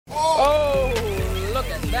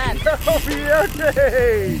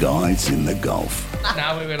Okay. Guys in the Golf.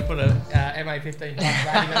 No, we're going to put a MA15 rating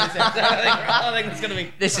on this episode. I think it's going to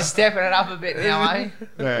be... This is stepping it up a bit now, eh?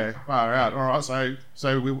 Yeah, far out. All right,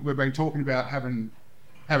 so we've been talking about having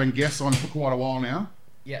guests on for quite a while now.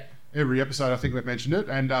 Yeah. Every episode, I think we've mentioned it,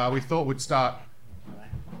 and we thought we'd start.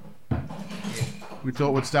 We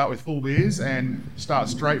thought we'd start with full beers and start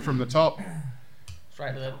straight from the top.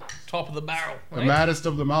 Straight to the top of the barrel. The maddest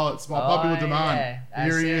of the mullets, by popular demand. Yeah,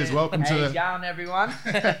 Here he is. Welcome to How's it going, everyone?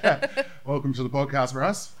 welcome to the podcast for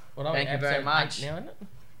us. Well, Thank you very much. Now, isn't it?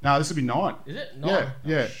 No, this will be 9. Is it? 9?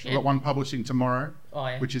 Yeah. Shit. We've got one publishing tomorrow, Oh,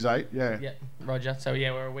 yeah. which is 8. Yeah. Yeah, Roger. So,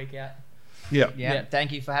 yeah, we're a week out. Yeah. Yeah,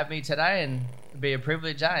 thank you for having me today, and it'd be a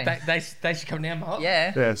privilege, eh? Thanks for coming down, Mullet.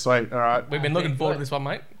 Yeah. Yeah. Sweet. All right. We've been looking forward to this one,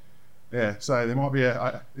 mate. Yeah, so there might be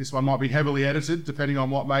this one might be heavily edited, depending on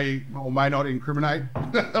what may or may not incriminate.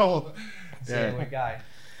 So here we go.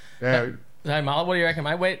 Yeah. So, Mullet, what do you reckon,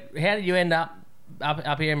 mate? How did you end up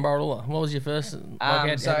here in Borroloola? What was your first...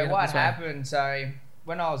 So what happened, so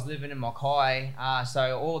when I was living in Mackay,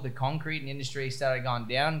 so all the concrete industry started going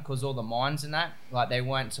down because all the mines and that, like they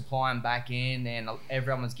weren't supplying back in and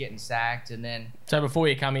everyone was getting sacked, and then... So before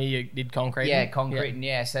you come here, you did concrete? Yeah, concrete, and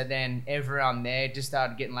yeah. So then everyone there just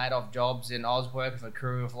started getting laid off jobs, and I was working for a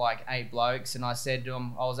crew of like 8 blokes, and I said to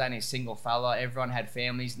them, I was only a single fella, everyone had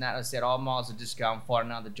families and that. I said, I might as well just go and find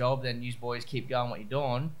another job, then you boys keep going what you're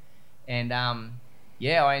doing. And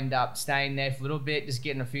yeah, I ended up staying there for a little bit, just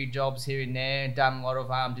getting a few jobs here and there, done a lot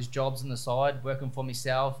of just jobs on the side, working for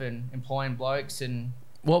myself and employing blokes. And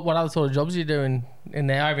what other sort of jobs are you doing in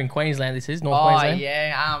there? Over in Queensland, this is North oh Queensland.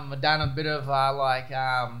 yeah, I've done a bit of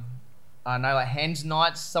I know, like hens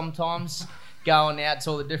nights sometimes, going out to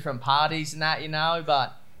all the different parties and that, you know.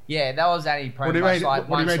 But yeah, that was only pretty much like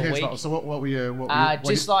once a week. So what were you?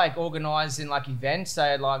 Just like organising like events.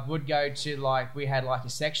 So like would go to like, we had like a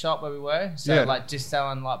sex shop where we were. So like just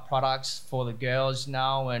selling like products for the girls, you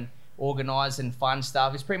know, and organising fun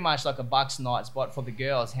stuff. It's pretty much like a Bucks night spot for the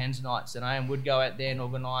girls, hens nights, you know, and would go out there and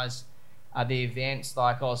organise the events.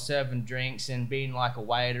 Like I was serving drinks and being like a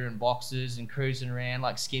waiter and boxes and cruising around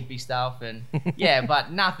like skippy stuff and yeah,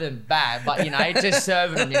 but nothing bad. But you know, just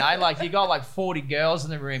serving them. You know, like you got like 40 girls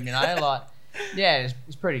in the room. You know, like yeah,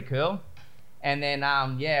 it's pretty cool. And then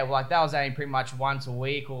yeah, like that was only pretty much once a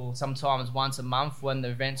week or sometimes once a month when the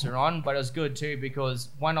events are on. But it was good too because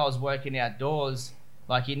when I was working outdoors,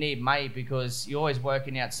 like you need mate because you're always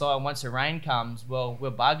working outside. Once the rain comes, well,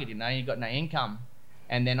 we're buggered. You know, you got no income.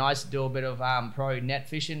 And then I used to do a bit of pro net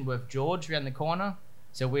fishing with George around the corner.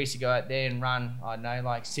 So we used to go out there and run, I don't know,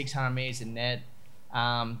 like 600 metres in net,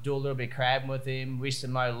 do a little bit of crabbing with him. We used to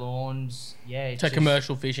mow lawns. Yeah. So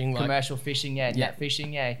commercial fishing? Commercial fishing, yeah. Net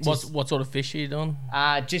fishing, yeah. What sort of fish are you doing?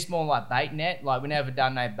 Just more like bait net. Like we never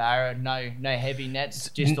done no barra, no heavy nets.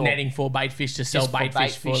 Just netting for bait fish to sell bait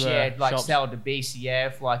fish for the yeah, like shops. sell to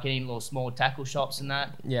BCF, like any little small tackle shops and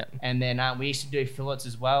that. Yeah. And then we used to do fillets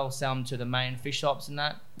as well, sell them to the main fish shops and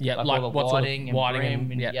that. Yeah, like all the whiting and bream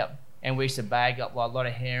and yeah. yep. And we used to bag up like a lot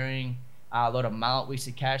of herring, a lot of mullet. We used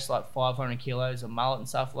to catch like 500 kilos of mullet and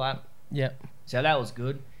stuff like that. Yeah. So that was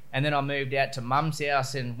good. And then I moved out to Mum's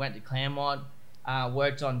house and went to Claremont.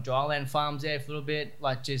 Worked on dryland farms there for a little bit,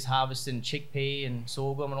 like just harvesting chickpea and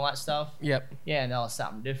sorghum and all that stuff. Yep. Yeah, and that was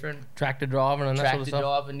something different. Tractor driving and that sort of stuff.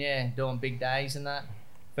 Tractor driving, yeah, doing big days and that.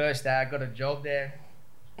 First day I got a job there.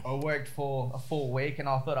 I worked for a full week and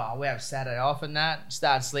I thought, oh, we have Saturday off and that.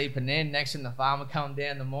 Started sleeping in. Next thing the farmer come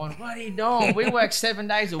down in the morning. What are you doing? We work 7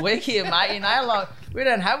 days a week here, mate. You know, like we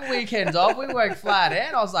don't have weekends off. We work flat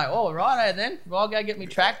out. I was like, oh, righto then. Well, I'll go get me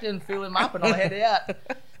tractor and fill him up and I'll head out.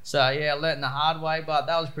 So yeah, I learned the hard way, but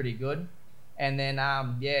that was pretty good. And then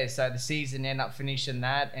yeah, so the season ended up finishing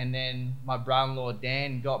that, and then my brother-in-law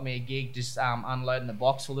Dan got me a gig just unloading the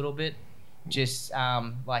box for a little bit. Just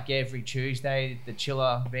like every Tuesday, the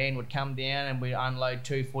chiller van would come down and we'd unload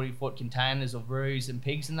 2 40-foot containers of roos and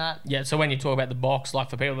pigs and that. Yeah, so when you talk about the box, like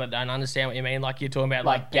for people that don't understand what you mean, like you're talking about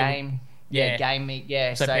like game. Yeah, game meat,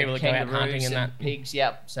 yeah. So people that go out hunting and that. Pigs,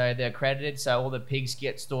 yep. So they're accredited, so all the pigs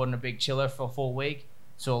get stored in a big chiller for a full week.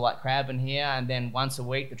 So like crabbing here, and then once a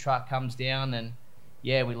week the truck comes down and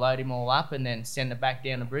yeah, we load him all up and then send it back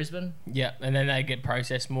down to Brisbane. Yeah, and then they get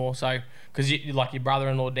processed more. So, because like your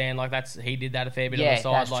brother-in-law Dan, like he did that a fair bit on the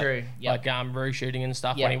side, that's like true. Yep. Like roo shooting and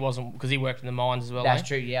stuff when he wasn't, because he worked in the mines as well. That's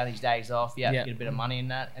true. Yeah, these days off. Yeah, yep. Get a bit of money in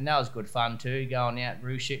that, and that was good fun too. Going out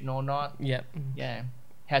roo shooting all night. Yep. Yeah,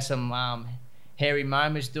 had some hairy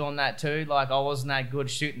moments doing that too. Like I wasn't that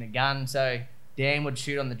good shooting the gun, so Dan would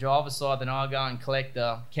shoot on the driver's side, then I go and collect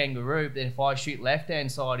the kangaroo. But then if I shoot left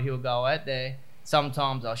hand side, he'll go out there.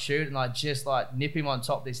 sometimes I'll shoot and I just like nip him on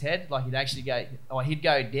top of his head. Like he'd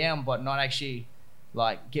go down, but not actually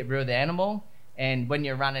like get rid of the animal. And when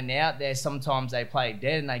you're running out there, sometimes they play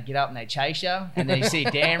dead and they get up and they chase you. And then you see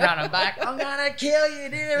Dan running back, I'm going to kill you,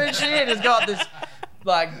 dude. And shit. It's got this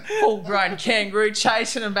like full-grown kangaroo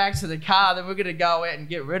chasing him back to the car. Then we're going to go out and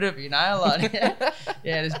get rid of, like, yeah,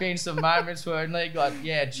 there's been some moments where only got,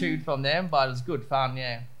 chewed from them, but it was good fun,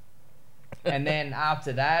 yeah. And then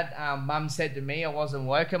after that, Mum said to me, I wasn't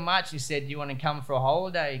working much. She said, you want to come for a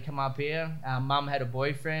holiday? Come up here. Mum had a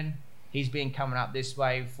boyfriend. He's been coming up this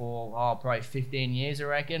way for probably 15 years, I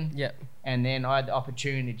reckon. Yep. And then I had the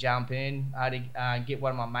opportunity to jump in. I had to get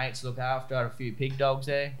one of my mates to look after. I had a few pig dogs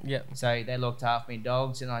there. Yep. So they looked after me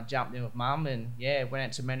dogs, and I jumped in with Mum, and went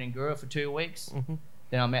out to Meningura for 2 weeks. Mm-hmm.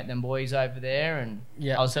 Then I met them boys over there, and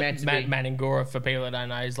I was meant to be... Maningora, for people that don't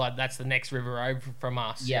know, is like that's the next river over from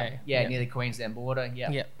us. Yeah, near the Queensland border.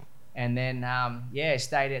 Yeah. And then,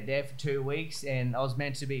 stayed out there for 2 weeks, and I was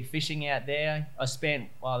meant to be fishing out there. I spent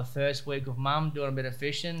the first week with Mum doing a bit of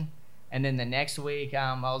fishing, and then the next week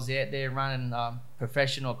I was out there running a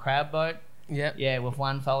professional crab boat. Yep. Yeah, with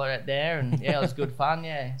one fella out there, and it was good fun.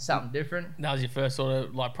 Yeah, something different. That was your first sort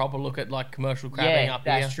of like proper look at like commercial crabbing up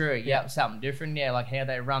here. Yeah, that's true. Yep, something different. Yeah, like how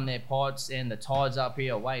they run their pods, and the tides up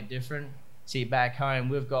here are way different. See, back home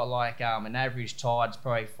we've got like an average tide's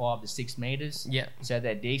probably 5 to 6 meters. Yeah. So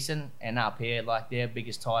they're decent, and up here, like their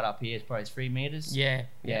biggest tide up here is probably 3 meters. Yeah.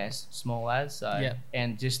 Yeah, it's small as. So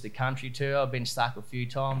and just the country too. I've been stuck a few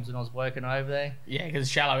times when I was working over there. Yeah, because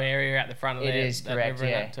shallow area at the front of it is correct.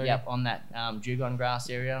 Yeah. Yep, on that dugong grass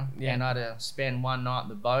area. Yeah. And I had to spend one night in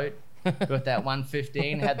the boat. With that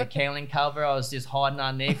 115, had the ceiling cover. I was just hiding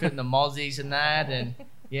underneath it, and the mozzies and that, and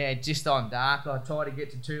just on dark. I tried to get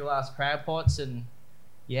to 2 last crab pots, and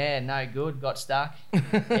no good. Got stuck.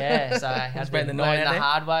 Yeah, so I had to learn the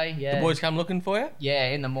hard way. Yeah, the boys come looking for you. Yeah,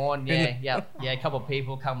 in the morning. Yeah, a couple of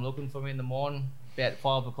people come looking for me in the morning about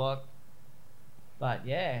 5 o'clock. But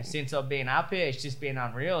since I've been up here, it's just been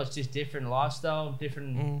unreal. It's just different lifestyle,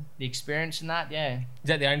 different the experience and that. Yeah. Is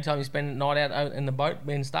that the only time you spend a night out in the boat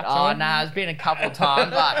being stuck? Oh no, it's been a couple of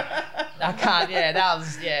times, but I can't. Yeah, that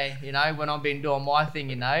was when I've been doing my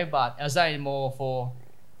thing, But it was only more for,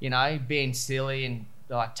 being silly and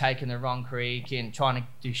like taking the wrong creek and trying to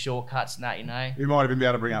do shortcuts and that, You might have been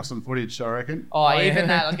able to bring up some footage, I reckon. Even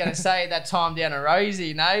that. I was going to say that time down at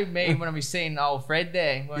Rosie, me when we seen old Fred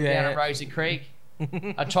there, down at Rosie Creek.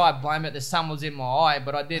 I tried to blame it, the sun was in my eye,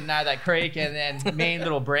 but I didn't know that creek, and then me and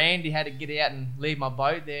little Brandy had to get out and leave my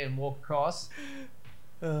boat there and walk across.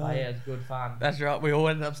 It was good fun. That's right. We all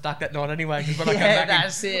ended up stuck that night anyway. Because when I come back,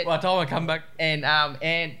 that's it. By the time I come back,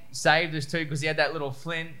 and saved us too because he had that little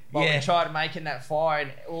flint. But we tried making that fire,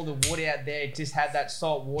 and all the wood out there just had that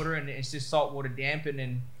salt water, and it's just salt water dampened,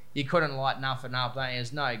 and you couldn't light nothing up. It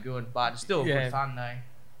was no good, but it's still good fun though.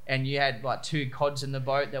 And you had like 2 cods in the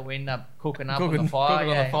boat that we ended up cooking on the fire.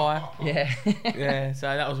 On the fire. Yeah. Yeah. So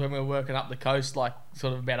that was when we were working up the coast, like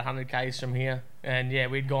sort of about 100 k's from here. And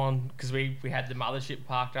we'd gone because we had the mothership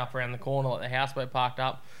parked up around the corner, like the houseboat parked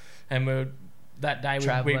up, and that day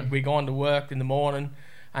we gone to work in the morning,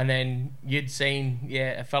 and then you'd seen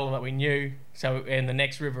a fella that we knew. So in the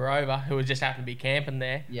next river over, who was just happened to be camping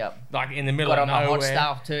there. Yep. Like in the middle of nowhere. Got on the hot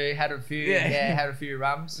stuff too. Had a few. Had a few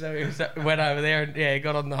rums. So we went over there and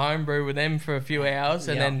got on the homebrew with them for a few hours,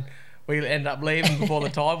 and then we ended up leaving before the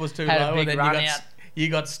tide was too low, and then you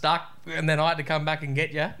got stuck, and then I had to come back and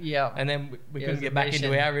get you. Yeah. And then we couldn't get back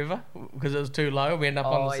into our river because it was too low. We ended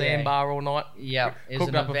up on the sandbar all night. Yeah.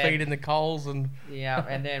 Cooked up a feed in the coals and. Yeah,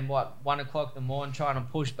 and then 1 o'clock in the morning trying to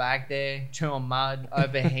push back there, chewing mud,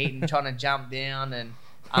 overheating, trying to jump down and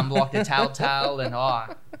unblock the telltale, and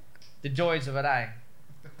the joys of it, eh?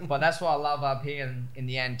 But that's what I love up here in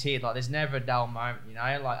the Antilles. Like, there's never a dull moment,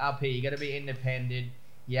 Like up here, you got to be independent.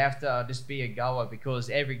 You have to just be a goer because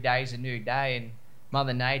every day is a new day, and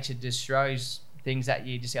Mother Nature just throws things that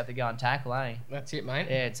you just have to go and tackle, eh? That's it, mate.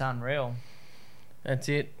 Yeah, it's unreal. That's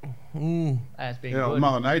it. That's been good.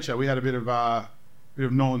 Mother Nature. We had a bit of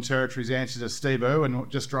Northern Territory's answer to Steve Irwin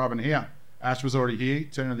just driving here. Ash was already here,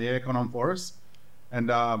 turning the aircon on for us. And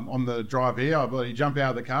on the drive here, I bloody jump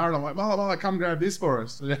out of the car and I'm like, Mother, come grab this for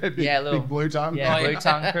us. Big blue tongue. Yeah, blue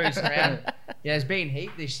tongue cruising around. Yeah, it's been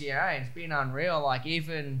heat this year, eh? It's been unreal. Like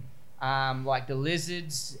even like the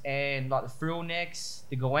lizards and like the frill necks,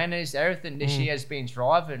 the goannas, everything this year has been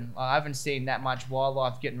thriving. I haven't seen that much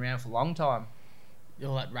wildlife getting around for a long time.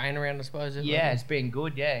 All that rain around, I suppose. Yeah, it's been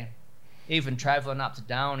good, Even travelling up to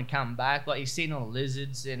Darwin and coming back, like you've seen all the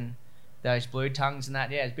lizards and those blue tongues and that.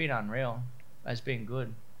 Yeah, it's been unreal. It's been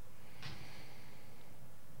good.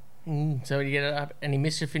 So you get any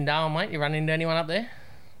mischief in Darwin, mate? You run into anyone up there?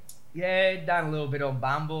 Yeah, done a little bit on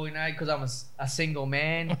Bumble, you know, because I'm a single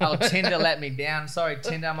man. Oh, Tinder let me down. Sorry,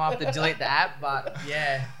 Tinder, I might have to delete the app, but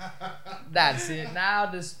yeah, that's it. Now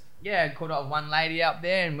just, caught up with one lady up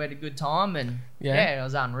there and we had a good time, and it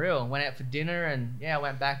was unreal. Went out for dinner and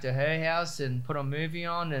went back to her house and put a movie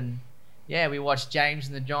on, and we watched James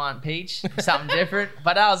and the Giant Peach, something different.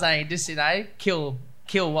 But that was only just, kill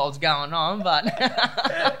what was going on, but it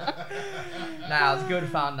was good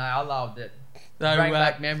fun though. I loved it. So, bring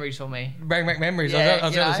back memories for me. Bring back memories. I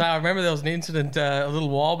was going to say, I remember there was an incident a little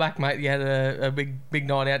while back, mate. You had a big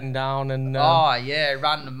night out in Darwin. And,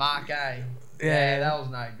 running the Mark A. Yeah, that was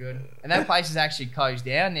no good. And that place is actually closed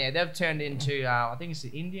down there. They've turned into, I think it's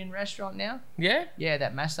an Indian restaurant now. Yeah? Yeah,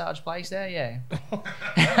 that massage place there, yeah.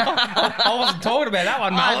 I wasn't talking about that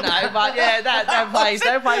one, Mullet. I know, but that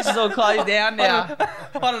place is all closed down now.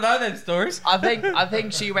 I don't know them stories. I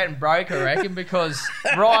think she went broke, I reckon, because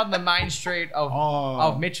right on the main street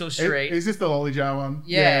of Mitchell Street. Is this the Lolly Jar one?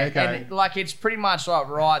 Yeah, okay. And it's pretty much like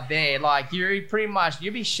right there. Like you'd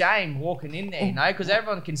be shamed walking in there, because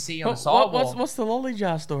everyone can see you on the sidewalk. What's the Lolly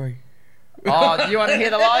Jar story? Oh, do you want to hear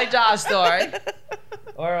the Lolly Jar story?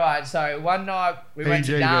 All right, so one night we went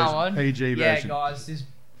to Darwin. PG version. Yeah, guys,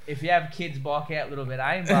 if you have kids, block out a little bit,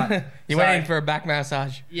 But you went in for a back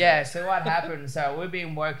massage. Yeah, so what happened? So we've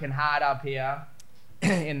been working hard up here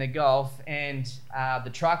in the Gulf, and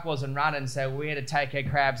the truck wasn't running, so we had to take our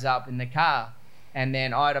crabs up in the car. And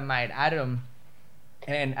then I had a mate, Adam.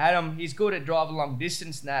 And Adam, he's good at driving long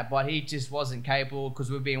distance and that, but he just wasn't capable because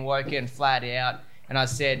we've been working flat out. And I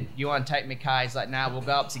said, you want to take my car? He's like, no, we'll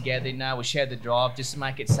go up together. No, we'll share the drive just to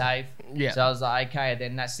make it safe. Yeah. So I was like, okay,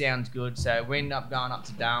 then that sounds good. So we ended up going up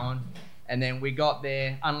to Darwin. And then we got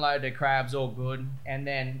there, unloaded the crabs, all good. And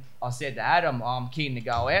then I said to Adam, I'm keen to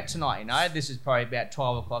go out tonight, This is probably about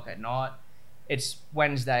 12 o'clock at night. It's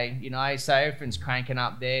Wednesday, so everything's cranking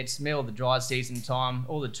up there. It's middle of the dry season time,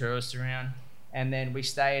 all the tourists around. And then we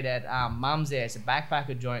stayed at Mum's there. It's a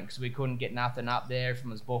backpacker joint because we couldn't get nothing up there. Everything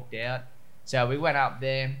was booked out. So we went up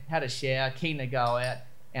there, had a shower, keen to go out.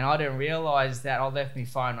 And I didn't realise that I left my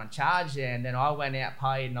phone on charge there. And then I went out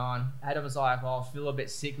partying on. Adam was like, I feel a bit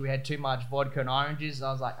sick. We had too much vodka and oranges.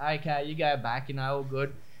 I was like, okay, you go back, all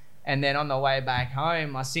good. And then on the way back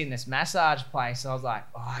home, I seen this massage place. I was like,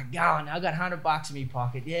 go on, I got $100 in my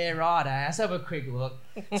pocket. Yeah, right, let's have a quick look.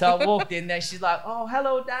 So I walked in there. She's like, oh,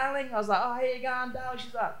 hello, darling. I was like, oh, how you going, darling?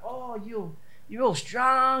 She's like, oh, you're all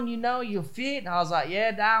strong, you're fit. And I was like,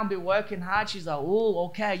 yeah, darling, I've been working hard. She's like, oh,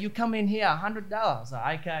 okay, you come in here, $100. I was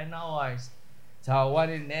like, okay, no worries. So I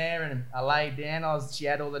went in there and I laid down. She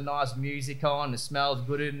had all the nice music on. The smell's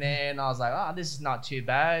good in there. And I was like, oh, this is not too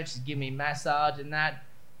bad. She's giving me a massage and that.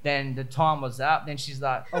 Then the time was up. Then she's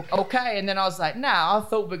like, okay. And then I was like, nah, I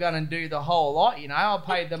thought we were going to do the whole lot, I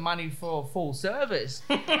paid the money for full service.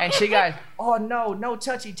 And she goes, oh, no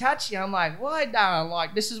touchy. I'm like, why, darling?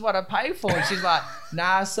 Like, this is what I pay for. And she's like,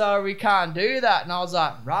 nah, sorry, we can't do that. And I was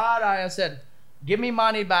like, right. I said, give me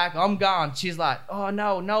money back. I'm gone. She's like, oh,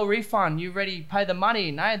 no refund. You already paid the money.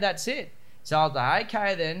 No, that's it. So I was like,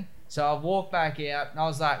 okay, then. So I walked back out and I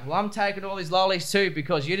was like, well, I'm taking all these lollies too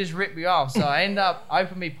because you just ripped me off. So I end up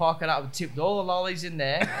opening my pocket up and tipped all the lollies in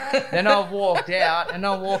there. Then I walked out and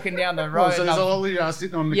I'm walking down the road. Oh, so there's a lolly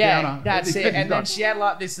sitting on the counter. Yeah, that's it. And then she had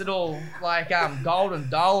like this little golden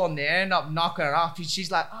doll on there. I ended up knocking it off. She's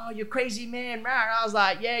like, oh, you crazy man. I was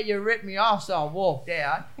like, yeah, you ripped me off. So I walked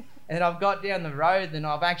out. And then I've got down the road and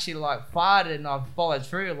I've actually farted and I've followed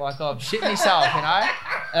through I've shit myself,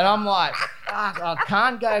 And I'm like, fuck, I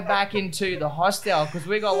can't go back into the hostel because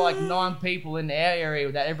we got 9 people in the area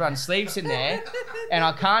that everyone sleeps in there. And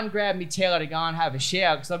I can't grab me tailor to go and have a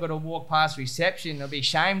shower because I've got to walk past reception. It'll be a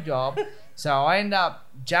shame job. So I end up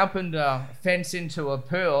jumping the fence into a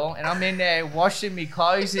pool and I'm in there washing me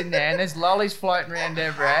clothes in there and there's lollies floating around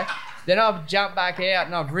everywhere. Then I've jumped back out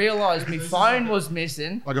and I've realised my phone was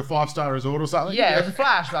missing. Like a 5-star resort or something? Yeah, it was a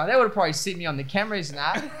flash, right? They would have probably seen me on the cameras and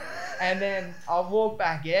that. And then I walked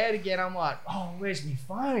back out again. I'm like, oh, where's my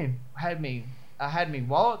phone? I had my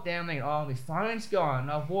wallet down there. Oh, my phone's gone.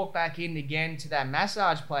 And I've walked back in again to that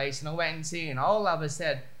massage place and I went and see an old lover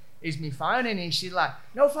said, is my phone in here? She's like,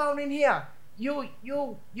 no phone in here. You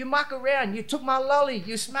muck around. You took my lolly.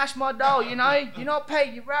 You smashed my doll, You're not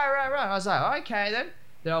paid. You right. I was like, okay then.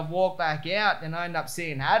 Then I've walked back out and I end up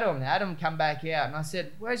seeing Adam. Adam come back out and I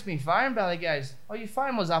said, where's my phone, Bill? He goes, oh, your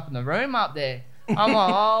phone was up in the room up there. I'm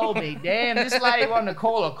like, oh, be damn. This lady wanted to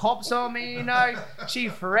call the cops on me, She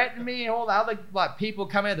threatened me and all the other people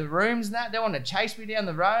come out of the rooms and that. They wanted to chase me down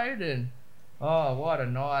the road and Oh, what a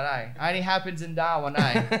night, eh? Only happens in Darwin,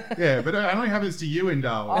 eh? Yeah, but it only happens to you in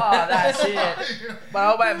Darwin. Oh, that's it. But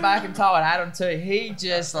I went back and told Adam too. He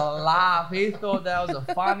just laughed. He thought that was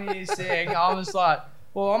the funniest thing. I was like,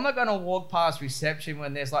 well, I'm not going to walk past reception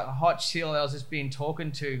when there's like a hot chill I was just being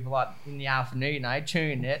talking to like in the afternoon, you know,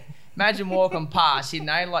 tuning it. Imagine walking past, you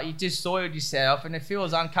know, like you just soiled yourself and it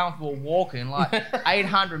feels uncomfortable walking like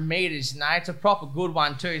 800 meters, you know. It's a proper good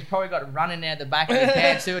one too. He's probably got it running out the back of your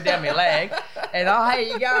pants, too, down my leg. And oh, hey,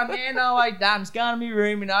 you going, man? No, I done. It's going to my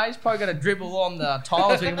room, you know. He's probably got to dribble on the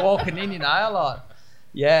tiles when walking in, you know, like.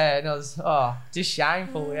 Yeah, and it was just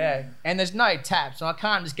shameful, yeah. And there's no taps, so I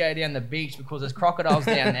can't just go down the beach because there's crocodiles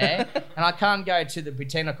down there, and I can't go to the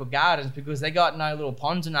botanical gardens because they got no little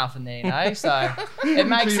ponds enough in there, you know. So it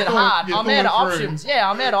makes it hard. I'm out of options.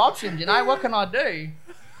 Yeah, I'm out of options. You know, what can I do?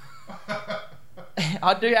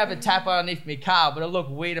 I do have a tap underneath my car, but it'll look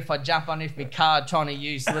weird if I jump underneath my car trying to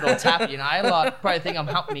use the little tap, you know. Like probably think I'm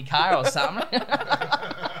humping my car or something.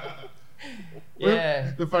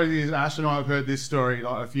 Yeah. The funny thing is, Ash and I have heard this story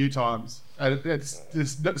like a few times, and it's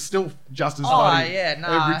still just as Oh, funny yeah,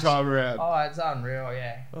 nah, every time around. Oh, it's unreal,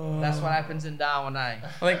 yeah. That's what happens in Darwin, eh?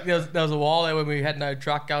 I think there was a while there when we had no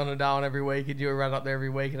truck going to Darwin every week, and you were running up there every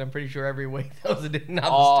week, and I'm pretty sure every week there was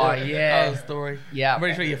another story. Yeah. I'm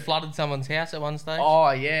pretty sure you flooded someone's house at one stage. Oh,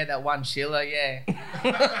 yeah, that one chiller, yeah.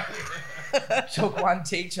 Took one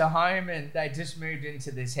teacher home and they just moved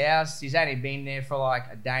into this house. He's only been there for like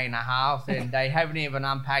a day and a half and they haven't even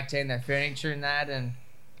unpacked any of their furniture and that. And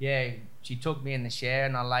yeah, she took me in the shower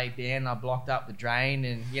and I laid down. I blocked up the drain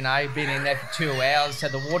and, you know, been in there for 2 hours. So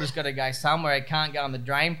the water's got to go somewhere. It can't go in the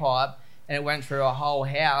drain pipe. And it went through her whole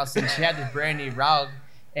house and she had this brand new rug.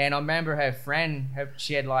 And I remember her friend,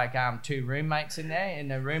 she had like 2 roommates in there and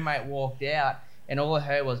the roommate walked out. And all I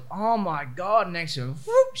heard was, oh my God, next to her,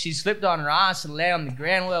 whoop, she slipped on her ass and lay on the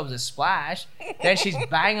ground where it was a splash. Then she's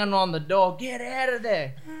banging on the door, get out of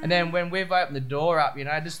there. And then when we've opened the door up, you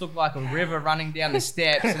know, it just looked like a river running down the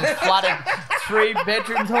steps and it's flooded 3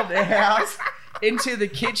 bedrooms of the house into the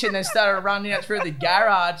kitchen and started running out through the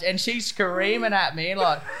garage and she's screaming at me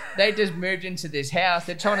like they just moved into this house.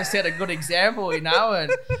 They're trying to set a good example, you know,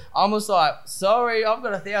 and I'm just like, sorry, I've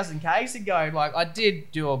got 1,000 k's to go. Like I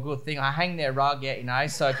did do a good thing. I hang their rug out, you know,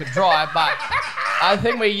 so it could dry, but I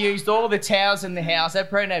think we used all the towels in the house. They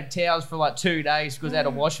probably have towels for like 2 days because they had to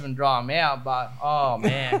wash them and dry them out, but oh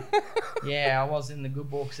man. Yeah, I was in the good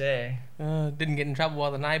books there. Didn't get in trouble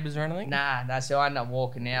by the neighbours or anything? Nah, so I ended up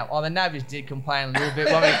walking out. Oh, the neighbours did complain a little bit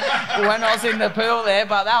when I was in the pool there,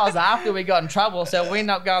 but that was after we got in trouble. So we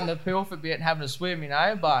ended up going to the pool for a bit and having a swim, you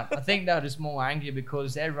know. But I think they were just more angry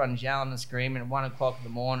because everyone's yelling and screaming at 1 o'clock in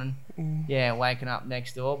the morning. Yeah, waking up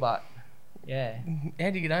next door, but yeah.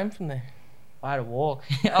 How'd you get home from there? I had to walk.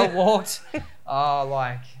 I walked,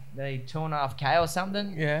 like maybe 2.5 K or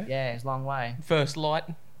something. Yeah. Yeah, it's a long way. First light?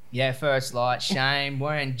 Yeah, first light, shame,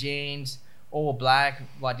 wearing jeans, all black,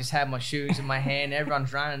 like just had my shoes in my hand.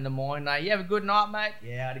 Everyone's running in the morning. Like, you have a good night, mate?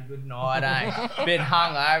 Yeah, I had a good night, eh? Bit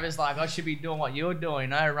hungover. It's like, I should be doing what you're doing, you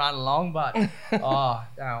know, run along. But, oh,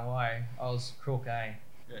 don't worry. I was crook, eh?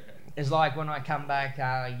 It's like when I come back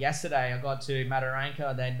yesterday, I got to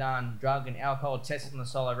Mataranka. They'd done drug and alcohol tests on the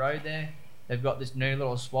solo road there. They've got this new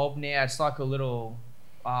little swab now. It's like a little,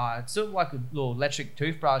 it's sort of like a little electric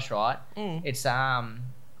toothbrush, right? It's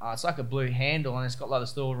like a blue handle and it's got like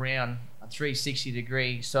this little round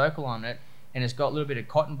 360-degree circle on it and it's got a little bit of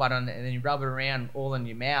cotton bud on it and then you rub it around all in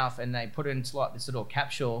your mouth and they put it into like this little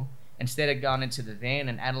capsule. Instead of going into the van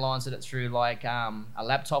and analysing it through like a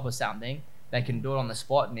laptop or something, they can do it on the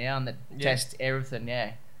spot now and they test everything,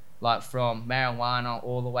 like from marijuana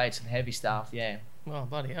all the way to the heavy stuff, Oh,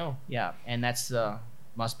 bloody hell. Yeah, and that's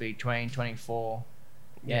must be 2024,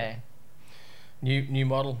 New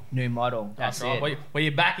model. New model. That's it. Well,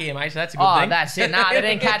 you're back here, mate, so that's a good thing. Oh, that's it. Nah, they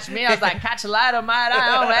didn't catch me. I was like, catch you later, mate.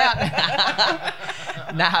 I'm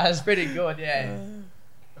out. Nah, it's pretty good, yeah.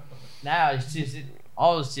 No, it's just, I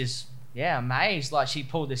was just, amazed. Like, she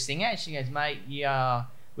pulled this thing out. She goes, mate,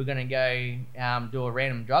 we're going to go do a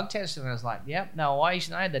random drug test. And I was like, yep, no worries.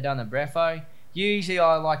 You know, they've done the breatho. Usually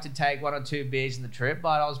I like to take 1 or 2 beers in the trip,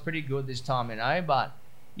 but I was pretty good this time, you know. But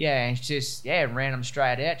yeah, it's just, ran them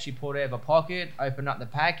straight out. She pulled it out of her pocket, opened up the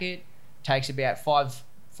packet. Takes about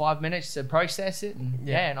five minutes to process it, and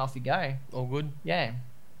and off you go. All good. Yeah.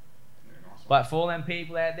 But for all them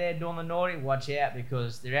people out there doing the naughty, watch out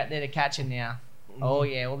because they're out there to catch you now. Oh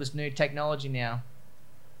yeah, all this new technology now.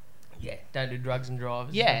 Yeah, don't do drugs and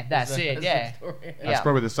drive. Yeah, that's it. Yeah, that's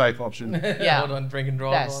probably the safe option. Hold on, drink and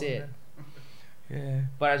drive. That's it. Yeah.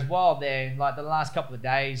 But as well, there, like the last couple of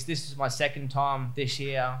days, this is my second time this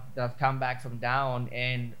year that I've come back from Darwin,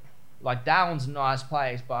 and like Darwin's a nice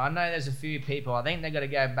place, but I know there's a few people, I think they got to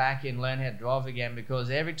go back and learn how to drive again, because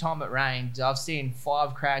every time it rains, I've seen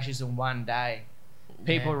 5 crashes in one day.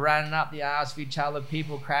 People running up the arse of each other,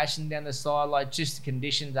 people crashing down the side, like just the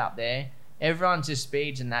conditions up there. Everyone just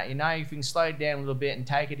speeds and that, you know, if you can slow down a little bit and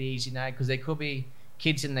take it easy, you know, because there could be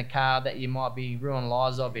kids in the car that you might be ruining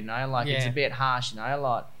lives of, you know, like it's a bit harsh, you know,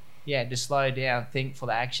 like, just slow down, think for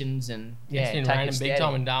the actions, and it's been take raining it big steady.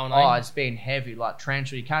 time in Darwin. Oh, it's been heavy, like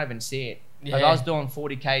torrential, you can't even see it. Like I was doing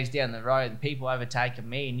 40 k's down the road and people overtaking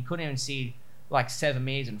me and you couldn't even see like 7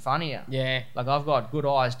 meters in front of you. Yeah. Like I've got good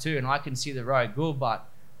eyes too and I can see the road good, but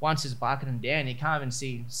once it's bucketing down, you can't even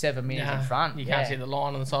see 7 meters in front. You can't see the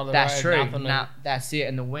line on the side of the that's road. That's true. That's it.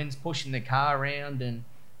 And the wind's pushing the car around and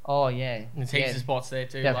there's heaps of spots there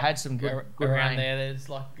too. They've like, had some good around rain. there. There's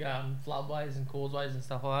like floodways and causeways and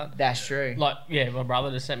stuff like that. That's true. Like my brother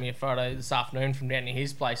just sent me a photo this afternoon from down near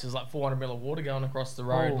his place. There's like 400 mil of water going across the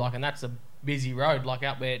road, and that's a busy road, like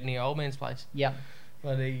up there near Old Man's place. Yep.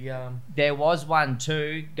 But there was one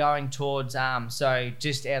too going towards so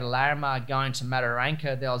just out of Larimar going to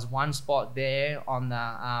Mataranka. There was one spot there on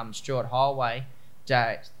the Stuart Highway.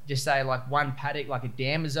 Just say like one paddock, like a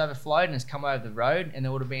dam has overflowed and has come over the road, and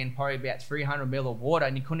there would have been probably about 300 mil of water,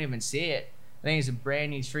 and you couldn't even see it. I think it's a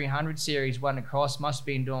brand new 300 series went across, must have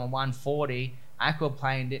been doing 140.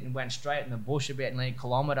 Aquaplaned it and went straight in the bush about nearly a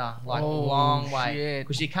kilometre, like a long way,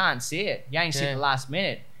 because you can't see it. You only see it the last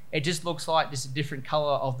minute. It just looks like just a different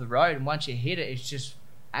colour of the road, and once you hit it, it's just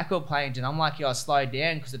aquaplaned. And I'm lucky I slowed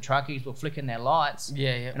down because the truckies were flicking their lights.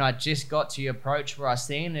 And I just got to your approach where I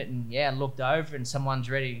seen it, and looked over, and someone's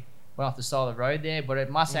went off the side of the road there. But it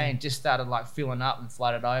must have just started like filling up and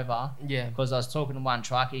flooded over. Because I was talking to one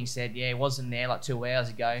truckie, he said, it wasn't there like 2 hours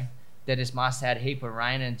ago. They just must have had a heap of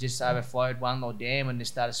rain and just overflowed one little dam and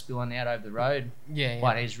just started spilling out over the road.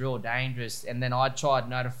 But it's real dangerous. And then I tried to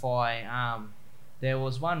notify. There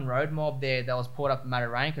was one road mob there that was pulled up in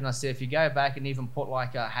Mataranka, and I said, if you go back and even put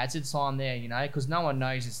like a hazard sign there, you know, because no one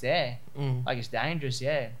knows it's there. Like it's dangerous,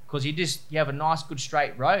 because you have a nice, good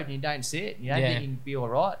straight road and you don't see it. You don't think you can be all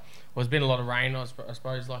right. Well, there's been a lot of rain, I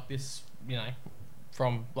suppose, like this, you know,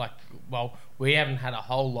 from like, well, we haven't had a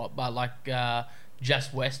whole lot, but like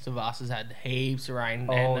just west of us has had heaps of rain.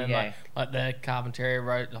 And then like the Carpentaria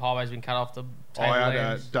Road, the highway's been cut off the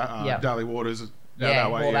Daly Waters.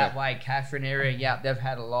 That way, Catherine area, they've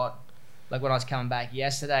had a lot. Like when I was coming back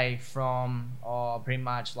yesterday from pretty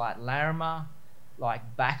much like Larimar,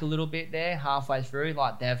 like back a little bit there, halfway through,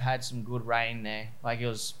 like they've had some good rain there. Like it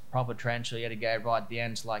was proper torrential. You had to go right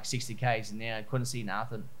down to like 60 k's and now I couldn't see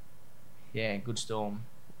nothing. Yeah, good storm.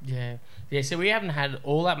 Yeah, so we haven't had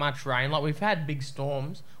all that much rain. Like we've had big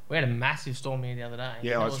storms. We had a massive storm here the other day.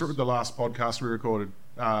 Yeah, I was the last podcast we recorded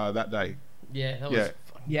that day. Yeah, that was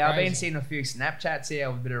Yeah, I've been seeing a few Snapchats here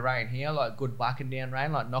with a bit of rain here, like good bucking down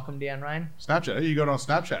rain, like knock 'em down rain. Snapchat? Who you got on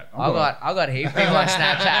Snapchat? I got heaps of people on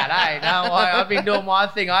Snapchat. Hey, no, I've been doing my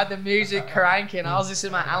thing. I had the music cranking. I was just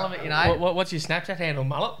in my element, you know. What's your Snapchat handle?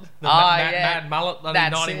 Mullet? Mad Mullet,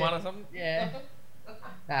 91 or something. Yeah.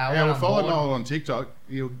 Well, follow Noel on TikTok.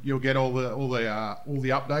 You'll get all the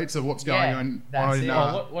updates of what's going on. That's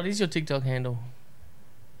it. What is your TikTok handle?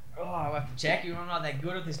 Oh, I'll have to check. I'm not that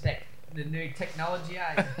good at this the new technology,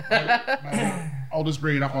 eh? I'll just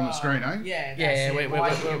bring it up on the screen, eh?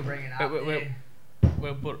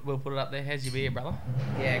 We'll put it up there. How's your beer, brother?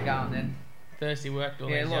 Yeah, go on then. Thirsty worked all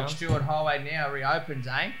look, hours. Stuart Highway now reopens,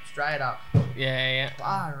 eh? Straight up. Yeah.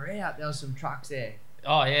 Far out. There was some trucks there.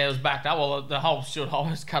 Oh yeah, it was backed up. Well, the whole Stuart Highway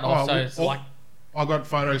was cut off, so it's like. I got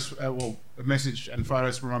photos, a message and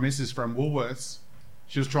photos from my missus from Woolworths.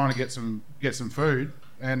 She was trying to get some food,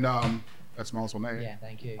 and that's Miles on there. Yeah,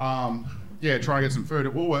 thank you. Trying to get some food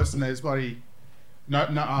at Woolworths, and there's bloody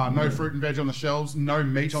no fruit and veg on the shelves, no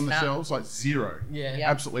meat on the shelves, like zero. Yeah,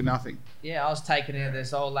 absolutely nothing. Yeah, I was taking out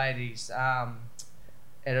this old lady's out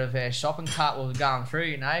of her shopping cart while we were going through,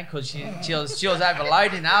 you know, because she was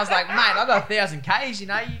overloading. I was like, mate, I got 1,000 k's, you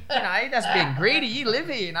know, you know, that's being greedy. You live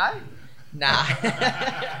here, you know. Nah.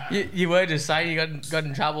 you were just saying you got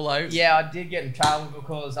in trouble though. Yeah, I did get in trouble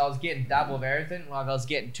because I was getting double of everything. Like I was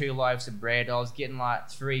getting 2 loaves of bread. I was getting like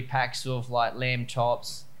 3 packs of like lamb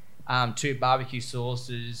chops, 2 barbecue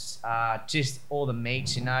sauces, just all the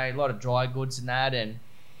meats, you know, a lot of dry goods and that. And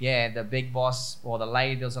yeah, the big boss or the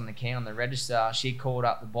lady that was on the counter on the register, she called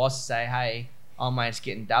up the boss to say, hey, our mate's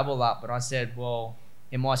getting double up. But I said, well,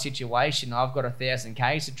 in my situation, I've got 1,000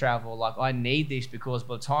 k's to travel. Like I need this because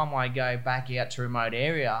by the time I go back out to a remote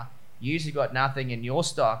area, you usually got nothing in your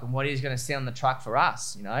stock, and what is going to sit on the truck for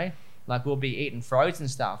us, you know? like we'll be eating frozen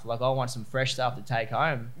stuff. Like I want some fresh stuff to take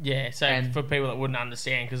home. Yeah, so And- for people that wouldn't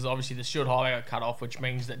understand, because obviously the Shield Highway got cut off, which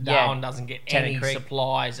means that Yeah, Darwin doesn't get Tennant any Creek.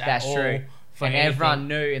 supplies at That's all. true. For And anything. everyone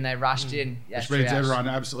knew and they rushed in. That's Which means true, Ash. everyone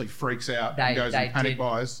absolutely freaks out They- and goes they and panic did.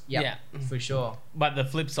 buys. Yep, Yeah. for sure. But the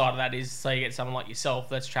flip side of that is, say you get someone like yourself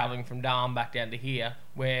that's travelling from Darwin back down to here,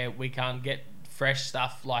 where we can't get fresh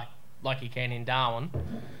stuff like you can in Darwin.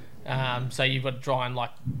 So you've got to try and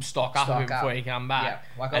like stock up a bit before you come back.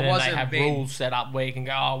 Yeah. Like, I and then they wasn't have being- rules set up where you can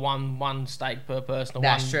go, one steak per person or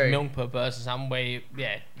That's one true. milk per person, something where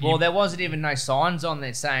Well, there wasn't even no signs on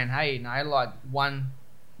there saying, hey, like one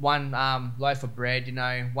loaf of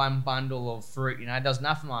bread, one bundle of fruit, there's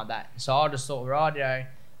nothing like that. So I just thought, right,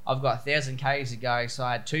 I've got 1,000 Ks to go. So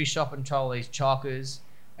I had 2 shopping trolleys, chockers,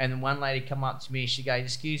 and then one lady come up to me, she goes,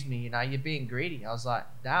 excuse me, you're being greedy. I was like,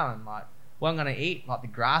 darling, like, what I'm gonna eat, like the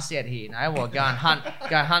grass out here, well, go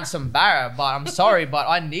hunt some barra, but I'm sorry, but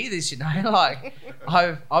I need this, like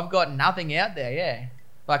I've got nothing out there, yeah.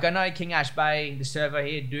 Like I know King Ash Bay, the servo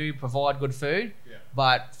here do provide good food,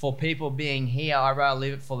 but for people being here, I'd rather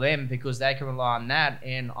leave it for them because they can rely on that,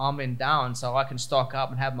 and I'm in Darwin, so I can stock up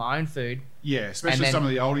and have my own food. Yeah, especially then- some of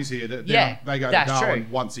the oldies here that they go to that's Darwin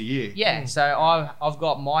true. once a year. Yeah, so I've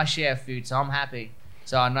got my share of food, so I'm happy.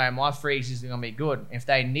 So I know my freezers are gonna be good. If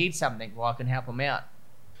they need something, well, I can help them out.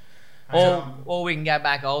 Or we can go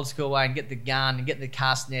back old school way and get the gun and get the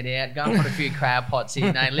cast net out, go and put a few crab pots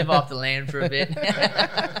in, live off the land for a bit.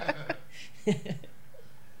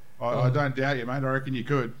 I don't doubt you, mate. I reckon you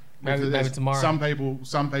could. Maybe There's tomorrow. Some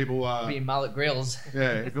people. Be mullet grills.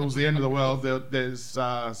 Yeah, if it was the end of the world, there's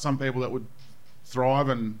some people that would thrive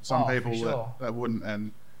and some For people sure. that wouldn't,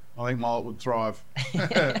 and I think Mullet would thrive.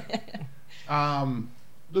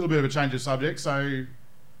 Little bit of a change of subject. So,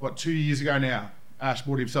 2 years ago now, Ash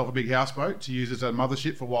bought himself a big houseboat to use as a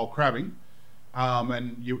mothership for wild crabbing.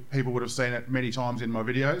 And people would have seen it many times in my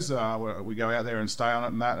videos. Where we go out there and stay on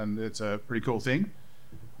it and it's a pretty cool thing.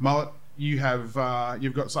 Mullet, you've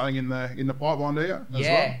got something in the pipeline, do you?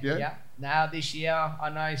 Yeah. Now this year, I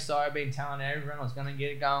know. So I've been telling everyone I was going to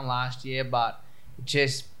get it going last year, but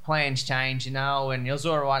just plans change, and it was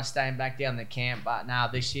all right staying back down the camp. But now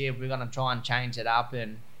this year we're going to try and change it up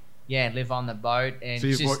and live on the boat. And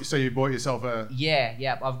So you bought yourself a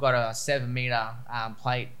I've got a 7-meter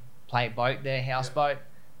plate boat there, houseboat.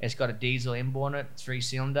 It's got a diesel inboard in it,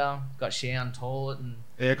 3-cylinder, got shower and toilet and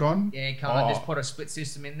aircon. I just put a split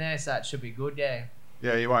system in there, so it should be good.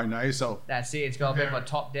 Yeah, you won't know yourself. That's it. It's got a bit of a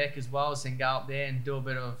top deck as well, so you can go up there and do a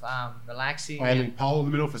bit of relaxing. A little pole in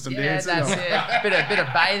the middle for some dancing. That's it. Bit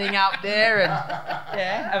of bathing up there, and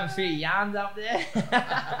have a few yarns up there.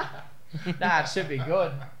 It should be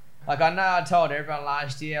good. Like I know I told everyone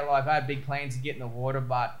last year, like I had big plans to get in the water,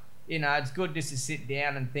 but it's good just to sit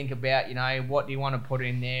down and think about, what do you want to put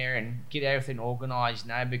in there and get everything organised,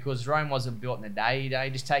 because Rome wasn't built in a day.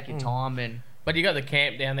 Just take your time and. But you got the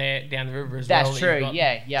camp down there, down the river as well. That's true.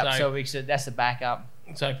 Yeah. So that's the backup.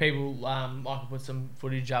 So people, I can put some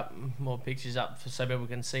footage up, more pictures up, so people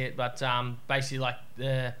can see it. But basically, like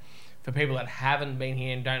for people that haven't been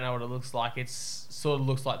here and don't know what it looks like, it's sort of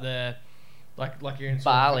looks like like you're in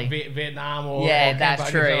Bali, Vietnam or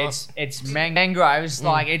that's Cambodia. true. It's mangroves,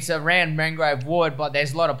 like it's around mangrove wood, but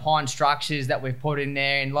there's a lot of pine structures that we've put in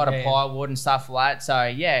there and a lot of plywood and stuff like that.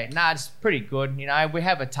 So it's pretty good. We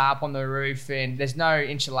have a tarp on the roof and there's no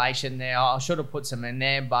insulation there. I should have put some in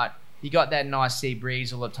there, but you got that nice sea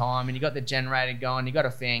breeze all the time, and you got the generator going, you got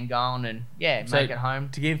a fan going, and make it home.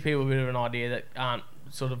 To give people a bit of an idea that aren't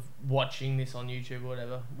sort of watching this on YouTube or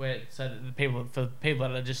whatever, so that the people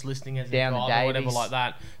that are just listening as down a the drive or whatever Davies. like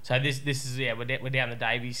that. So this is we're down the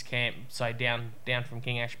Davies camp, so down from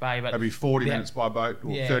King Ash Bay, but Maybe 40 minutes by boat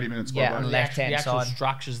or 30 minutes by on boat. the left-hand the actual side.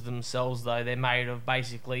 structures themselves, though, they're made of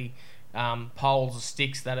basically poles or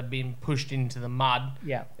sticks that have been pushed into the mud.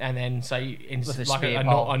 Yeah. And then With a like spear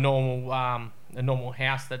pole. a normal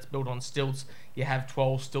house that's built on stilts, you have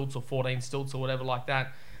 12 stilts or 14 stilts or whatever like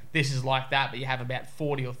that. This is like that, but you have about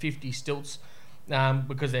 40 or 50 stilts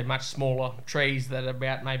because they're much smaller trees that are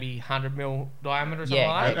about maybe 100 mil diameter or something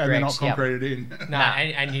like that. And they're not Yep. concreted in. No,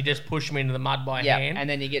 and you just push them into the mud by hand. And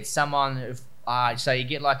then you get someone, so you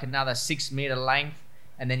get like another 6-meter length,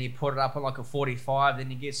 and then you put it up on like a 45,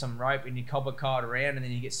 then you get some rope and you cobble it around, and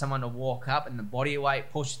then you get someone to walk up and the body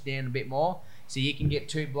weight push it down a bit more. So you can get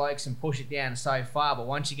 2 blokes and push it down so far, but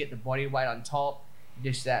once you get the body weight on top,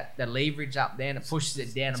 just the leverage up there, and it pushes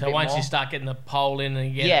it down a bit more. So once you start getting the pole in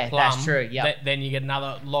and you get it plumb, that's true. Yep. then you get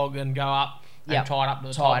another log and go up, and tie it up to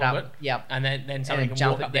the top of it. Yep. And then somebody can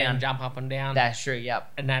jump walk it up there down. and jump up and down. That's true.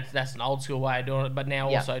 Yep. And that's an old school way of doing it. But now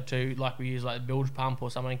Yep. also too, like we use like a bilge pump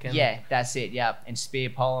or something can That's it. Yep. And spear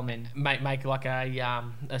pole 'em and make like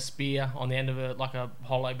a spear on the end of it, like a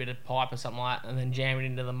hollow bit of pipe or something like that, and then jam it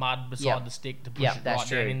into the mud beside the stick to push it right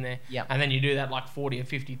down in there. Yep. And then you do that like 40 or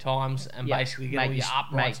 50 times and basically get all your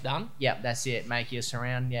uprights done. Yep, that's it. Make your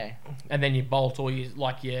surround, And then you bolt all your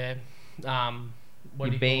what Your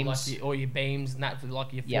do you call it? beams. All your beams and that for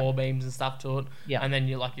like your floor beams and stuff to it. Yep. And then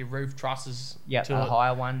you like your roof trusses to the it.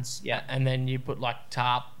 higher ones. Yeah. And then you put like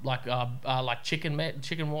tarp, like chicken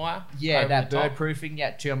wire. Yeah, over that the top. bird proofing.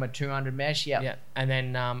 Yeah, 200 mesh. Yeah. Yeah, and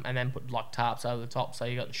then put like tarps over the top, so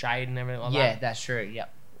you got the shade and everything like that. Yeah, that's true.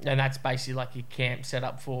 Yep. And that's basically like your camp set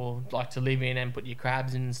up for like to live in and put your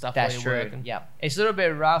crabs in and stuff. That's while true. you're working. Yep. It's a little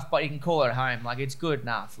bit rough, but you can call it home. Like it's good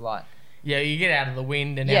enough. Like. Yeah, you get out of the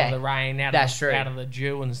wind and out of the rain, out of the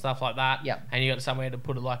dew and stuff like that. Yep. And you got somewhere to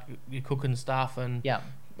put it, like your cooking stuff and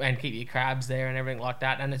and keep your crabs there and everything like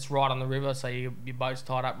that. And it's right on the river, so your boat's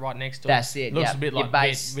tied up right next to it. That's it. Looks a bit like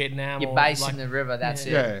Vietnam. Your or base like, in the river. That's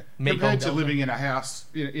it. Yeah, Mekong compared to Delta. living in a house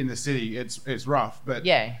in the city, it's rough, but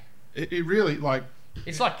Yeah. it really like.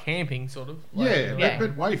 It's like camping, sort of.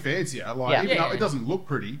 But way fancier. Like even though it doesn't look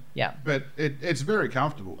pretty. Yeah. But it's very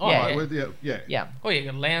comfortable. Oh, Like, yeah. Yeah. Oh, you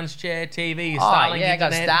got a lounge chair, TV, Oh, Starlink yeah, I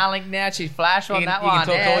got internet. Starlink now. She's flash on You that can one.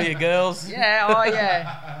 talk to all your girls. Yeah, oh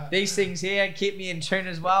yeah. These things here keep me in tune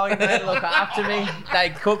as well, they look after me.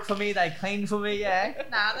 They cook for me, they clean for me, yeah.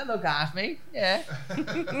 Nah, they look after me, yeah.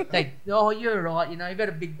 You're right, you've got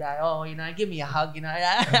a big day. Oh, give me a hug,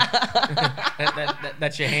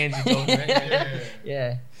 That's your hands you're talking about.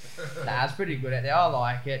 Yeah. Nah, it's pretty good out there. I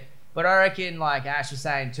like it. But I reckon, like Ash was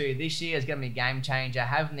saying too, this year is going to be a game changer.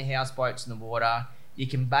 Having the houseboats in the water, you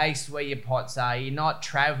can base where your pots are. You're not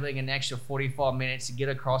travelling an extra 45 minutes to get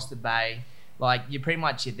across the bay. Like, you're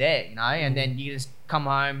there, and then you just come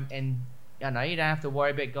home and, you don't have to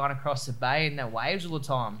worry about going across the bay and the waves all the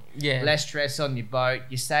time. Yeah. Less stress on your boat.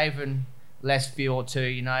 You're saving less fuel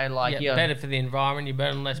too, better for the environment, you're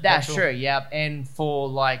burning less That's petrol. true, yep. And for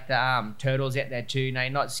like the turtles out there too, you're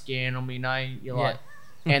not scaring them, you're like,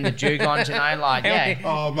 and the dugongs,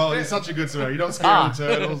 Oh, Mullet, you're such a good swimmer. You're not scared of the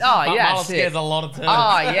turtles. Oh, yeah, Mullet that's scares it. a lot of turtles.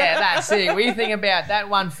 Oh, yeah, that's it. What do you think about that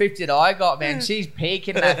 150 that I got, man? She's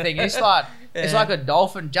peaking that thing. It's like a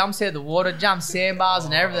dolphin, jumps out of the water, jumps sandbars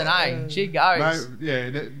and everything, She goes.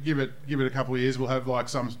 No, give it a couple of years. We'll have like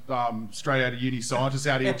some straight out of uni scientists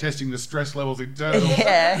out here testing the stress levels in turtles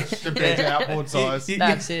compared to outboard size.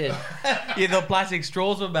 That's it. You thought plastic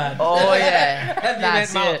straws were bad. Oh, yeah.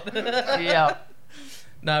 That's That's it. Yeah.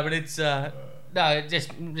 No, but it's it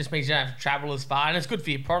just means you don't have to travel as far, and it's good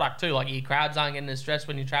for your product too. Like your crowds aren't getting as stressed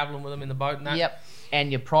when you're traveling with them in the boat and that. Yep.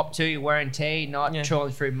 And your prop too, your wear and tear, not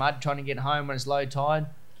trawling through mud trying to get home when it's low tide.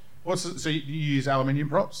 So you use aluminium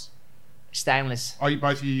props? Stainless. Oh,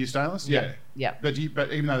 both of you use stainless? Yeah. Yeah. But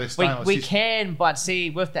even though they're stainless, we can, but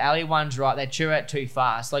see, with the alley ones, right, they chew out too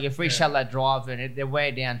fast. Like if we shut that drive in, they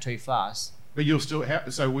wear down too fast. But you'll still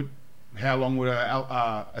how long would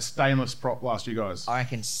a stainless prop last you guys? I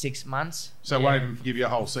reckon 6 months. So it won't even give you a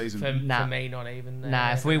whole season. For me, not even.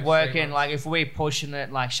 Nah, if we're working, like if we're pushing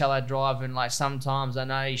it, like shallow driving, like sometimes I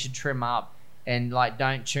know you should trim up and like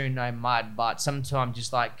don't tune no mud, but sometimes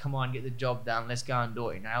just like, come on, get the job done, let's go and do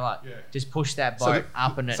it, just push that boat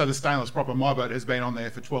up in it. So the stainless prop on my boat has been on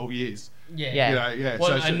there for 12 years. Yeah.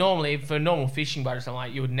 Well, normally for a normal fishing boat or something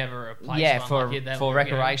like, you would never replace one. For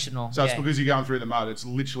recreational. So it's because you're going through the mud. It's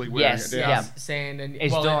literally wearing it down. Yes, sand and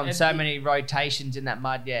it's doing so many rotations in that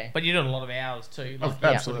mud. But you're doing a lot of hours too. Like,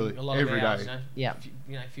 absolutely, a lot every of hours, day.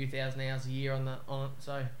 A few thousand hours a year on it.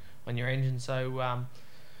 So on your engine. So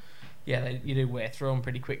you do wear through them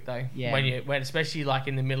pretty quick though. Yeah. When especially like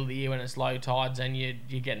in the middle of the year when it's low tides and you're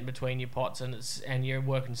getting between your pots and you're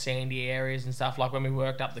working sandy areas and stuff. Like when we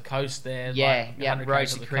worked up the coast there.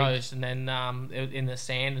 Roads up the coast and then in the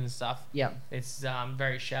sand and stuff. Yeah. It's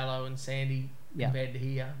very shallow and sandy compared to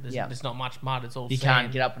here. There's not much mud. It's all you sand.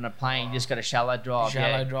 can't get up on a plane. You just got a shallow drive.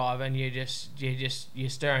 And you're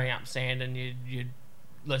stirring up sand and you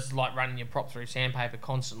it's like running your prop through sandpaper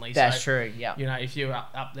constantly. That's true. Yeah. If you're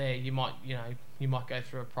up there, you might go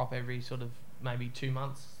through a prop every sort of maybe 2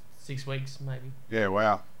 months, 6 weeks, maybe. Yeah.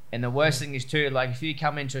 Wow. And the worst thing is too, like if you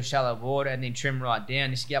come into a shallow water and then trim right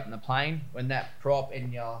down, just get up in the plane, when that prop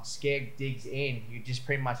and your skeg digs in, you just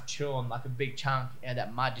pretty much chewing like a big chunk out of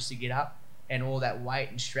that mud just to get up, and all that weight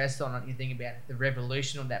and stress on it. You think about the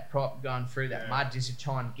revolution of that prop going through that mud just to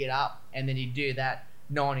try and get up, and then you do that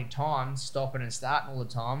 90 times, stopping and starting all the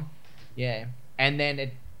time. Yeah. And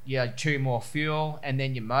then you chew more fuel, and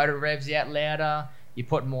then your motor revs out louder, you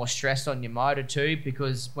put more stress on your motor too,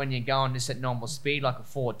 because when you're going just at normal speed, like a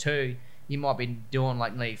 4.2, you might be doing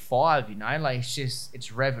like nearly 5, you know, like it's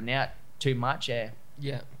revving out too much, yeah.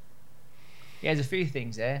 Yeah. Yeah, there's a few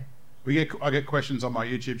things there. I get questions on my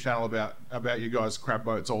YouTube channel about you guys' crab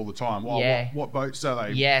boats all the time. Well, Yeah. what boats are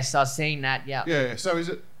they? Yes, I've seen that, yeah. Yeah, so is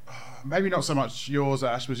it maybe not so much yours,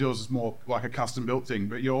 Ash, because yours is more like a custom built thing,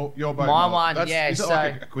 but your boat, My one, is it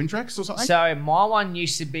like a Quintrex or something? So my one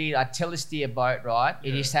used to be a telesteer boat, right?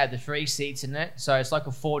 It used to have the 3 seats in it, so it's like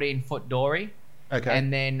a 14-foot dory. Okay.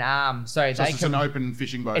 And then so it's an open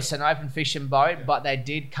fishing boat. It's an open fishing boat, but they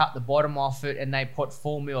did cut the bottom off it and they put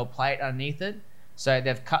 4 mil plate underneath it. So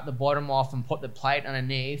they've cut the bottom off and put the plate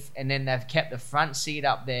underneath, and then they've kept the front seat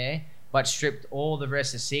up there, but stripped all the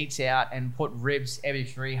rest of the seats out and put ribs every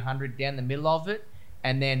 300 down the middle of it,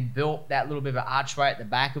 and then built that little bit of an archway at the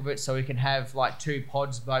back of it so we can have like 2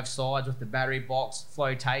 pods both sides with the battery box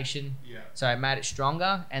flotation. Yeah. So it made it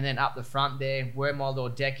stronger. And then up the front there, where my little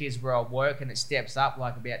deck is where I work, and it steps up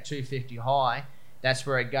like about 250 high, that's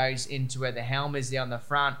where it goes into where the helm is there on the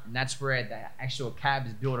front, and that's where the actual cab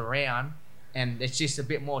is built around. And it's just a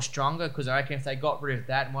bit more stronger, because I reckon if they got rid of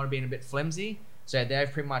that, it might have been a bit flimsy. So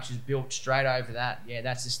they've pretty much just built straight over that. Yeah,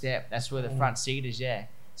 that's the step. That's where the front seat is, yeah.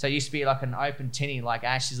 So it used to be like an open tinny, like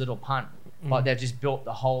Ash's little punt. But they've just built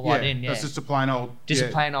the whole lot in, yeah. That's just a plain old... Just a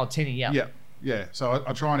plain old tinny, yeah. Yeah, yeah. So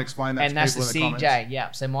I try and explain that and to people in the that's the comments. CJ,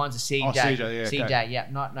 yeah. So mine's a CJ. Oh, CJ, yeah, CJ, okay. yeah.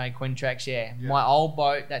 Not no Quintrex, yeah. Yeah. My old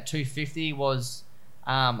boat, that 250, was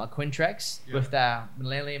a Quintrex with the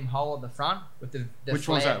millennium hull at the front. With the Which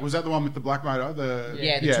flare. one was that? Was that the one with the black motor?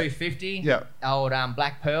 Yeah, the 250. Yeah. Old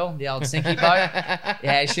Black Pearl, the old sinky boat.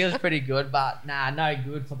 Yeah, she was pretty good, but no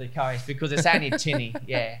good for the coast because it's only a tinny.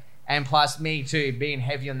 Yeah, and plus me too, being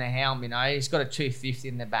heavy on the helm. You know, it's got a 250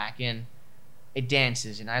 in the back and it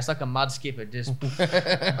dances. You know, it's like a mud skipper, just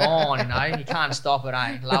gone. You know, you can't stop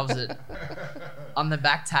it. Loves it. On the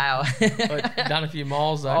back tail. Done a few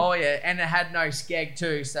miles though. Oh yeah, and it had no skeg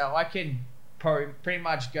too, so I can pretty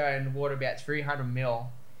much go in the water about 300 mil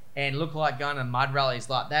and look like going to mud rallies.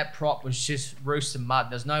 Like that prop was just roost of mud.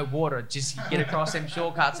 There's no water, just you get across them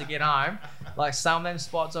shortcuts to get home. Like some of them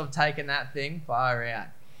spots I've taken that thing far out.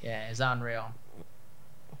 Yeah, it's unreal.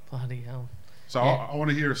 Bloody hell. So Yeah. I want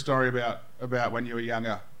to hear a story about when you were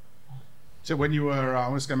younger. So when you were,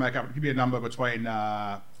 I'm just going to make up, give me a number between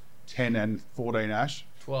 10 and 14, Ash.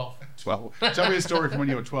 12. 12. Tell me a story from when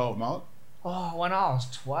you were 12, Mullet. Oh, when I was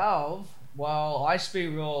 12, well, I used to be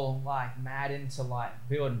real like mad into like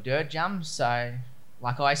building dirt jumps. So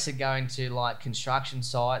like I used to go into like construction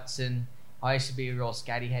sites, and I used to be a real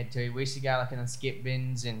skatey head too. We used to go like in the skip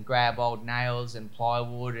bins and grab old nails and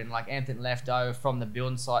plywood and like anything left over from the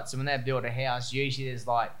building site. So when they build a house, usually there's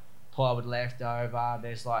like plywood left over,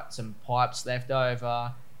 there's like some pipes left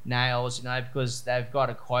over, nails, you know, because they've got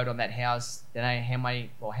a quote on that house. They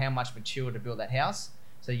know how much material to build that house.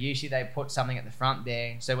 So usually they put something at the front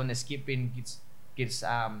there. So when the skip bin gets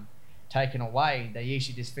taken away, they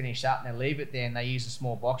usually just finish up and they leave it there, and they use a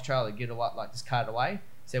small box trailer to get it like just cut it away.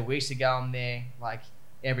 So we used to go on there like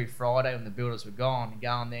every Friday when the builders were gone, and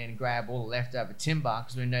go on there and grab all the leftover timber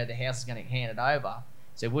because we know the house is going to get handed over.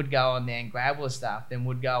 So we'd go on there and grab all the stuff, then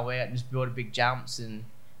we'd go out and just build big jumps and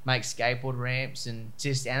make skateboard ramps and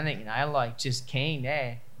just anything, you know, like just keen,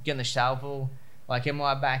 yeah. Getting the shovel, like in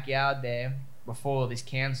my backyard there, before this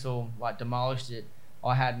council like demolished it,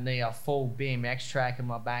 I had a full BMX track in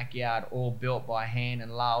my backyard, all built by hand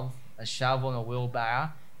and love, a shovel and a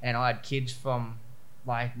wheelbarrow, and I had kids from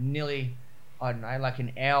like nearly, I don't know, like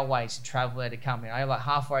an hour away to travel there to come, you know, like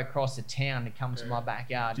halfway across the town to come to my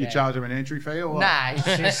backyard. Do you charge them an entry fee or what? Nah,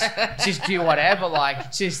 it's just do whatever. Like,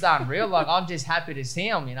 it's just unreal. Like, I'm just happy to see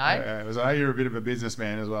them, you know. Yeah, I know you're a bit of a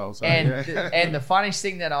businessman as well. So, And yeah. and the funniest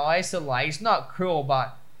thing that I used to like, it's not cruel,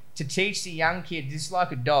 but to teach the young kid, just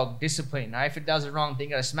like a dog, discipline. You know, if it does the wrong thing,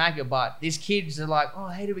 you gotta smack it. But these kids are like, oh,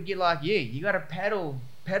 how do we get like you? You gotta pedal,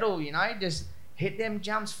 you know, just hit them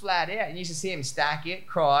jumps flat out. And you used to see him stack it,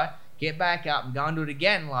 cry, get back up and go and do it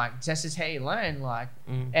again. Like, that's just how you learn. Like,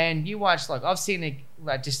 and you watch, like, I've seen it,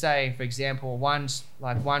 like, just say, for example, one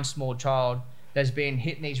small child that's been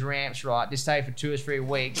hitting these ramps, right, just say for 2 or 3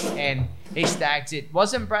 weeks, and he stacked it.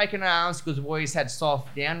 Wasn't breaking arms because the boys had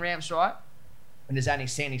soft down ramps, right? And there's only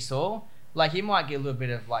sandy soil. Like, he might get a little bit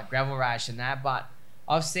of, like, gravel rash and that, but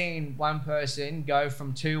I've seen one person go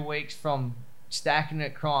from 2 weeks from stacking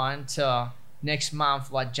it, crying, to next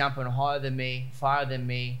month, like jumping higher than me, farther than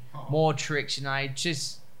me, more tricks, you know,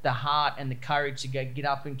 just the heart and the courage to get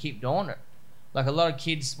up and keep doing it. Like a lot of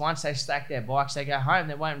kids, once they stack their bikes, they go home,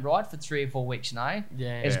 they won't ride for 3 or 4 weeks, you know?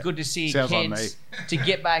 Yeah. It's good to see Sounds like kids to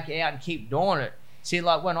get back out and keep doing it. See,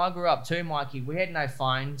 like when I grew up too, Mikey, we had no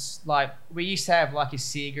phones. Like we used to have like a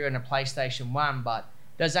Sega and a PlayStation 1, but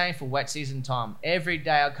that was only for wet season time. Every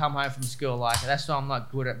day I'd come home from school, like that's why I'm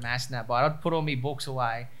not good at maths and that, but I'd put all my books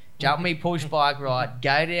away, jump me push bike ride,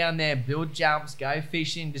 go down there, build jumps, go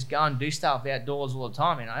fishing, just go and do stuff outdoors all the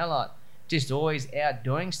time, you know, like just always out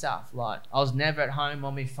doing stuff. Like I was never at home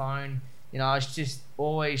on my phone, you know, I was just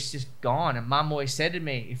always just gone. And Mum always said to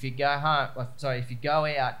me, if you go out,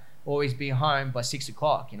 always be home by 6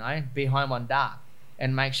 o'clock, you know, be home on dark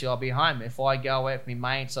and make sure I'll be home. If I go out with my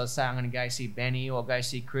mates, I'd say I'm going to go see Benny or go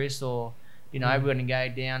see Chris, or, you know, we're going to go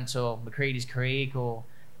down to McCready's Creek or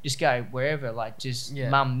just go wherever. Like, just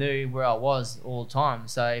Mum knew where I was all the time.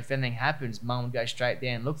 So if anything happens, Mum would go straight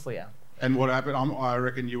there and look for you. And what happened? I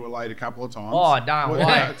reckon you were late a couple of times. Oh, don't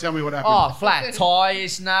wait. Tell me what happened. Oh, flat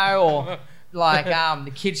tyres, or like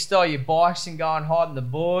the kids stole your bikes and go and hide in the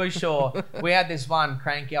bush. Or we had this one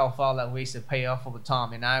cranky old fella that we used to pee off all the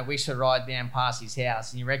time, you know. We used to ride down past his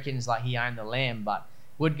house and he reckons like he owned the land, but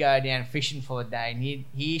would go down fishing for the day, and he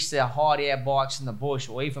used to hide our bikes in the bush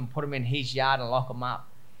or even put them in his yard and lock them up.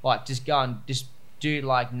 Like just go and just do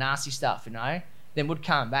like nasty stuff, you know. Then would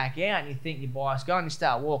come back out and you think your bike's gone, and you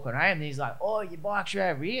start walking home and he's like, oh, your bike's are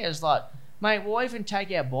over here. It's like, mate, we'll even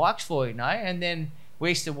take our bikes for you, know. And then we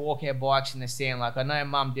used to walk our bikes in the sand. Like, I know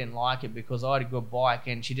Mum didn't like it because I had a good bike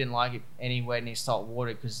and she didn't like it anywhere near salt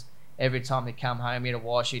water, because every time they come home, you had to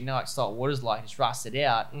wash it. You know what salt water's like, it's rusted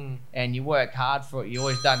out. And you work hard for it. You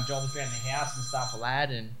always done jobs around the house and stuff like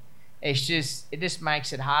that. And it just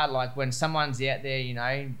makes it hard. Like when someone's out there, you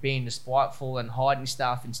know, being despiteful and hiding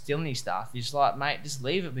stuff and stealing stuff, you're just like, mate, just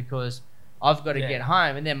leave it, because I've got to get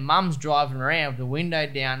home. And then Mum's driving around with the window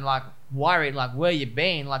down, like worried, like, where you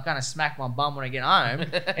been? Like, gonna smack my bum when I get home,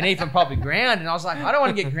 and even probably ground. And I was like, I don't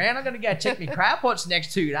want to get ground. I'm gonna go check my crab pots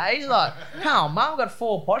next 2 days. Like, come on, Mum, I've got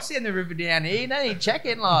 4 pots in the river down here. No need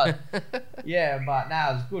checking. Like, yeah, but no,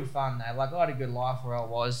 it was good fun though. Like, I had a good life where I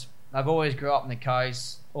was. I've always grew up on the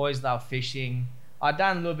coast. Always loved fishing. I've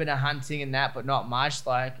done a little bit of hunting and that, but not much.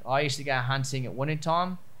 Like, I used to go hunting at winter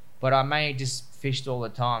time, but I mainly just fished all the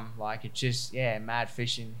time. Like, it's just, mad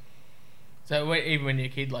fishing. So even when you're a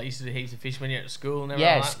kid, like, you used to do heaps of fish when you're at school and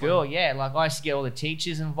everything? Yeah, like school, yeah. Like, I used to get all the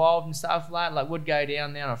teachers involved and stuff like that. Like, we'd go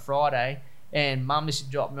down there on a Friday, and Mum used to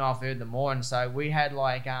drop me off early in the morning. So we had,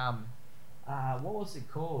 like, what was it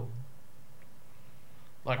called?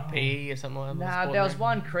 Like PE or something like that? No, there was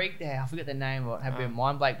one creek there. I forget the name of it. I have a bit of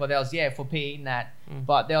mind blank. But there was, for PE and that.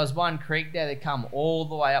 But there was one creek there that come all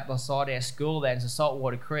the way up the side of our school there. It's a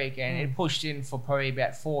saltwater creek. And it pushed in for probably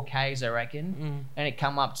about 4 Ks, I reckon. And it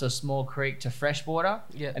come up to a small creek to freshwater.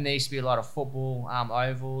 Yeah. And there used to be a lot of football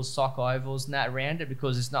ovals, soccer ovals and that around it,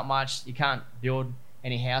 because there's not much. You can't build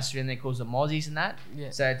any house in there because of mozzies and that.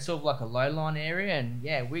 Yeah. So it's sort of like a low-lying area. And,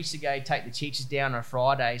 we used to go take the teachers down on a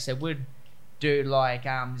Friday. So we'd do like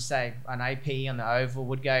say an AP on the oval,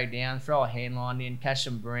 would go down, throw a hand line in, catch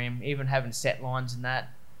some bream, even having set lines and that.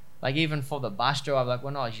 Like even for the bus drive, like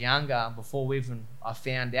when I was younger, before I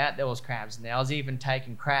found out there was crabs in there, I was even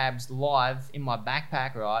taking crabs live in my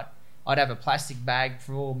backpack, right? I'd have a plastic bag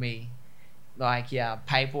for all me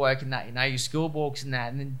paperwork and that, you know, your school books and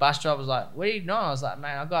that. And then the bus driver was like, what are you doing? I was like,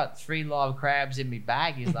 man, I got 3 live crabs in my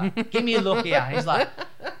bag. He's like, give me a look here. He's like,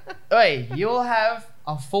 hey, you'll have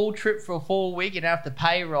a full trip for a full week. You don't have to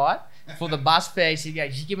pay, right, for the bus fare. So you go,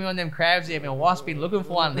 just give me one of them crabs there. My wife's been looking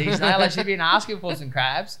for one of these. You know, like she's been asking for some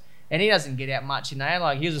crabs. And he doesn't get out much, you know.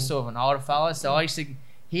 Like, he was a sort of an older fella. So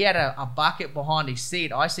he had a bucket behind his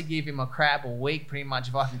seat. I used to give him a crab a week pretty much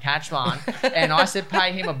if I can catch one. And I used to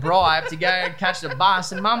pay him a bribe to go and catch the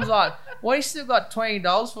bus. And Mum's like, well, you still got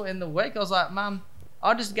 $20 for in the week? I was like, Mum,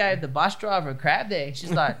 I just gave the bus driver a crab there.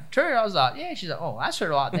 She's like, true? I was like, yeah. She's like, oh, that's all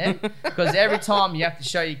right then. Because every time you have to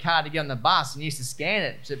show your card to get on the bus, and you used to scan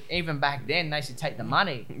it. So even back then, they used to take the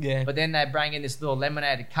money. Yeah. But then they bring in this little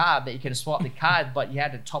laminated card that you can swipe the card, but you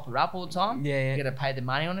had to top it up all the time. Yeah. You got to pay the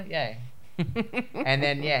money on it. Yeah. And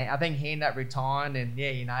then I think he ended up retiring, and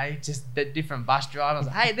you know, just the different bus drivers.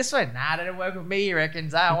 Hey, this one, nah, that didn't work with me. He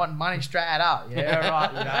reckons, I want money straight up. Yeah,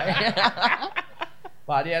 right, you know.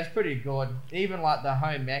 But it's pretty good. Even like the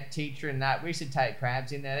home ec teacher and that, we used to take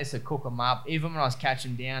crabs in there. They used to cook them up. Even when I was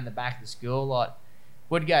catching them down the back of the school, like,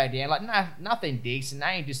 would go down, like, nothing decent.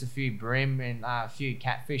 Ain't just a few bream and a few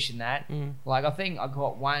catfish and that. Like, I think I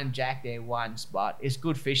got one jack there once, but it's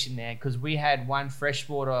good fishing there, because we had one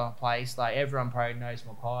freshwater place, like everyone probably knows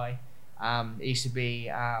Mackay. It used to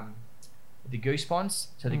be the Goose Ponds.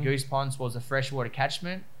 So the Goose Ponds was a freshwater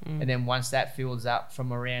catchment, and then once that fills up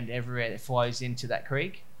from around everywhere, it flows into that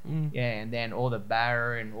creek. And then all the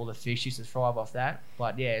barra and all the fish used to thrive off that.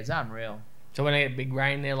 But it's unreal. So when they get big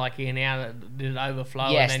rain there, like here now, did it overflow?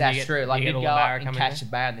 Yes, and then that's true. Like you you'd get all go the up barra and coming catch in?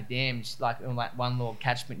 the barra in the dams, like in like one little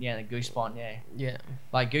catchment, the Goose Pond, Yeah.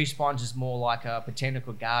 Like Goose Pond's is more like a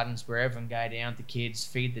botanical gardens where everyone go down, the kids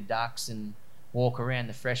feed the ducks and walk around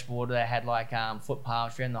the fresh water. They had like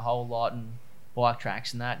footpaths around the whole lot and bike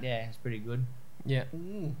tracks and that. Yeah, it's pretty good. Yeah.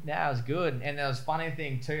 That was good. And there was a funny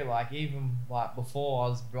thing too, like even like before I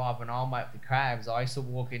was driving home with the crabs, I used to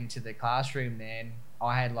walk into the classroom there and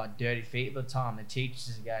I had like dirty feet at the time. The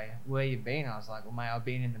teachers would go, "Where you been?" I was like, "Well, mate, I've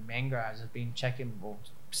been in the mangroves. I've been checking or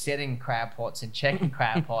setting crab pots and checking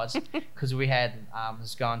crab pots because we had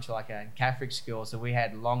was going to like a Catholic school, so we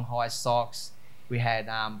had long high socks. We had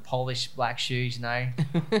polished black shoes,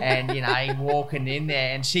 and walking in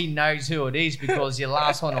there, and she knows who it is because you're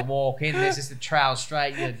last one to walk in. There's just a trail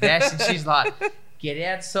straight to the desk, and she's like, "Get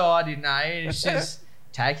outside," and she's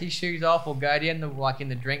take your shoes off or go down in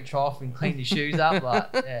the drink trough and clean your shoes up. Like,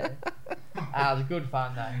 yeah, it was good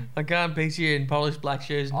fun though. I can't picture you in polished black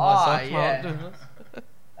shoes and Oh, high socks. yeah. Mate. It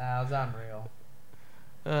was unreal.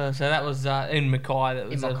 So that was in Mackay. That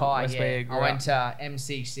was In Mackay, that's where you grew I went up. to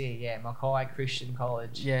MCC, Mackay Christian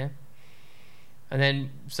College. Yeah. And then,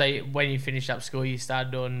 so when you finished up school, you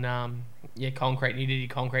started doing concrete. You did your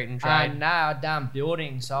concrete and trade. No, I'd done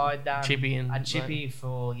building, so I'd done Chippy and a chippy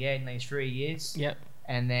for nearly 3 years. Yep.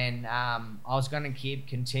 And then I was going to keep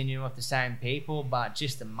continuing with the same people, but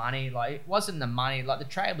just the money, like it wasn't the money. Like the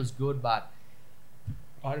trade was good, but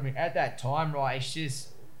I mean at that time, right? It's just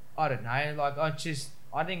I don't know. Like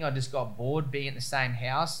I think I just got bored being at the same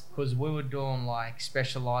house because we were doing like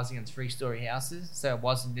specializing in 3-story houses, so it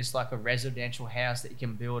wasn't just like a residential house that you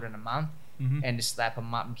can build in a month and just slap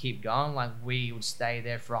them up and keep going. Like we would stay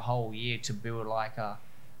there for a whole year to build like a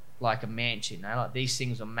mansion, like these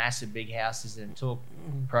things were massive big houses and it took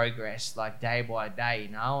progress like day by day,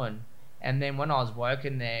 and then when I was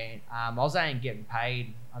working there, I was only getting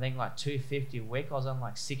paid I think like $2.50 a week. I was on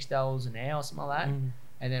like $6 an hour or something like that.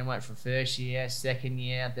 And then went from first year, second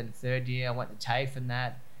year, then third year I went to TAFE and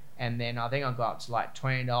that, and then I think I got up to like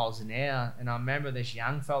 $20 an hour. And I remember this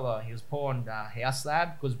young fella, he was pouring house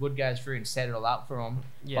slab because wood goes through and set it all up for him,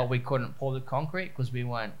 but we couldn't pour the concrete because we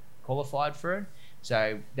weren't qualified for it.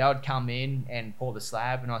 So they would come in and pour the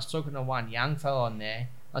slab, and I was talking to one young fellow on there.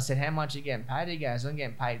 I said, "How much are you getting paid?" He goes, "I'm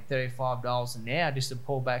getting paid $35 an hour just to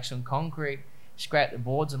pour back some concrete, scrape the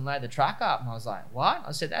boards and load the truck up." And I was like, "What?"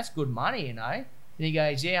 I said, "That's good money, And he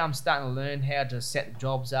goes, "Yeah, I'm starting to learn how to set the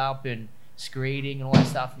jobs up and screeding and all that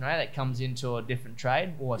stuff, that comes into a different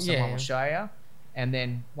trade or someone will show you." And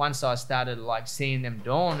then once I started like seeing them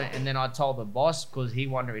doing it, and then I told the boss because he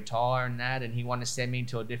wanted to retire and that, and he wanted to send me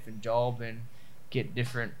to a different job and get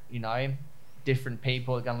different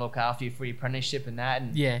people that are going to look after you for your apprenticeship and that.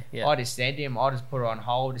 And I just said to him, I just put it on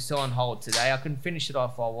hold. It's still on hold today. I can finish it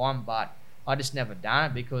off if I want, but I just never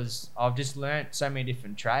done it because I've just learnt so many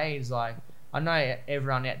different trades. Like I know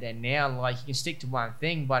everyone out there now, like you can stick to one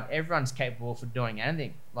thing, but everyone's capable for doing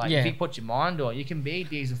anything. Like if you put your mind to it, you can be a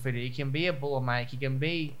diesel fitter, you can be a buller maker, you can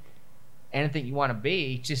be anything you want to be.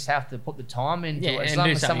 You just have to put the time into it. And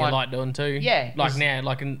do something you like doing too. Yeah. Like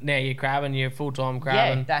now you're crabbing, you're full-time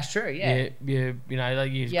crabbing. Yeah, that's true, yeah. You've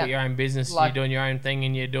got your own business, you're doing your own thing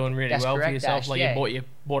and you're doing really well for yourself. You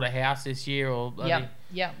bought a house this year or...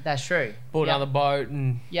 Yeah, that's true. Bought another boat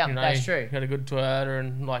and that's true. Got a good Toyota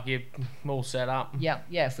and like you're all set up.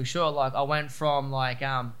 Yeah, for sure. Like I went from like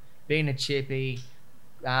being a chippy,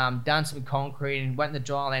 done some concrete and went to the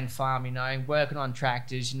dryland farm, working on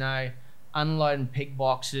tractors, unloading pig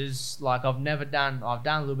boxes. Like I've done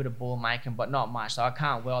a little bit of bull making, but not much. So I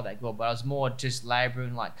can't weld that good, but I was more just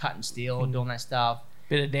labouring, like cutting steel, doing that stuff.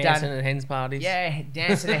 Bit of dancing at hens parties. Yeah,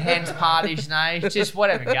 dancing at hens parties, just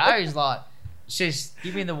whatever goes. Like, just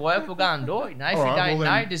give me the work, we'll go and do it. If you don't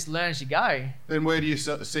know, just learn as you go. Then where do you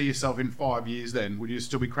see yourself in 5 years then? Would you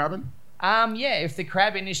still be crabbing? If the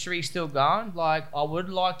crab industry is still going, like I would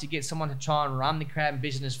like to get someone to try and run the crab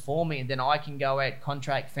business for me, and then I can go out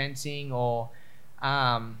contract fencing or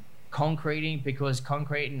concreting, because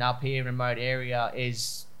concreting up here in a remote area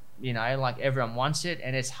is, like everyone wants it,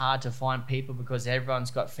 and it's hard to find people because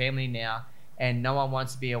everyone's got family now, and no one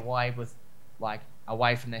wants to be away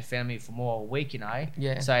from their family for more a week,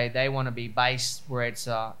 Yeah. So they want to be based where it's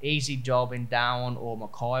a easy job in Darwin or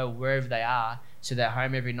Mackay or wherever they are, so they're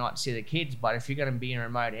home every night to see the kids. But if you're going to be in a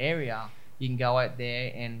remote area, you can go out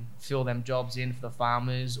there and fill them jobs in for the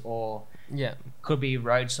farmers, or could be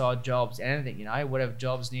roadside jobs, anything, whatever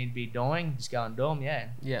jobs need to be doing, just go and do them,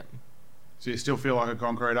 Yeah. So you still feel like a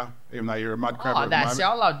concreter, even though you're a mud crabber at the moment?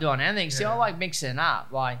 I love doing anything. See, I like mixing up.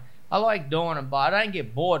 Like I like doing it, but I don't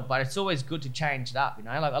get bored. But it's always good to change it up, you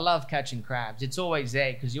know. Like I love catching crabs. It's always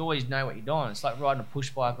there because you always know what you're doing. It's like riding a push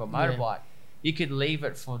bike or a motorbike. You could leave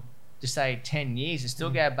it for, to say, 10 years and still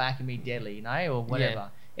go back and be deadly, you know, or whatever. Yeah.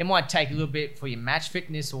 It might take a little bit for your match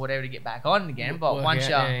fitness or whatever to get back on again, but once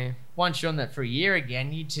you're on that for a year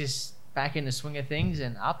again, you just back in the swing of things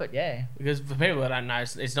and up it, Because for people that don't know,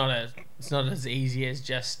 it's not as easy as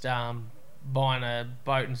just buying a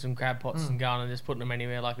boat and some crab pots and going and just putting them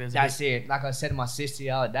anywhere. Like that's it. Like I said to my sister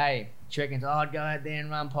the other day, she reckons, I'd go out there and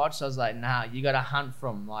run pots. I was like, nah, you got to hunt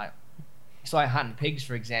from, like, it's like hunting pigs,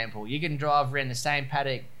 for example. You can drive around the same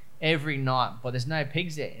paddock every night, but there's no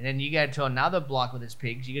pigs there. And then you go to another block where there's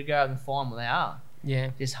pigs, you got to go out and find where they are. Yeah.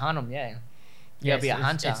 Just hunt them, You got to be a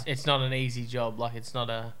hunter. It's not an easy job. Like, it's not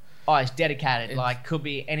a... Oh, it's dedicated. Like, could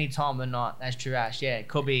be any time of the night. That's true, Ash. Yeah, it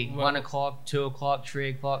could be 1 o'clock, 2 o'clock, 3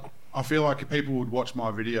 o'clock. I feel like people would watch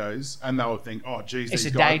my videos and they would think, oh, geez, it's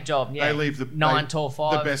these a guys, day job. Yeah, they leave the 9 till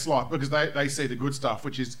 5, the best life because they see the good stuff,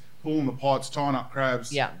 which is pulling the pots, tying up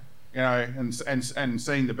crabs. Yeah. You know, and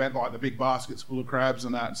seeing the big baskets full of crabs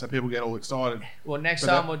and that, so people get all excited. Well, next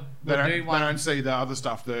time we'll do one. They don't see the other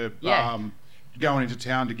stuff. Going into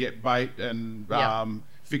town to get bait and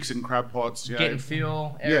fixing crab pots, getting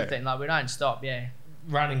fuel, everything. Like we don't stop.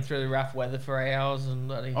 Running through the rough weather for hours and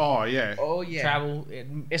travel.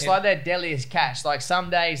 It's like their deadliest catch. Like some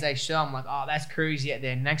days they show them like, oh, that's cruisy out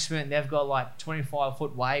there. Next minute they've got like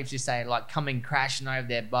 25-foot waves just say like coming crashing over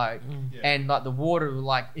their boat, and like the water,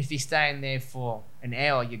 like if you're staying there for an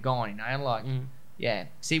hour, you're gone. You know, like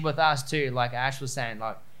See, with us too, like Ash was saying,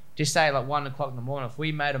 like just say like 1 o'clock in the morning. If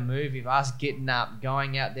we made a movie of us getting up,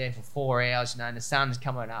 going out there for 4 hours, you know, and the sun's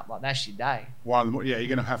coming up, like that's your day. You're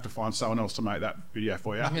gonna have to find someone else to make that video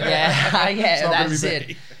for you. That's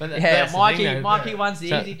it. That's Mikey wants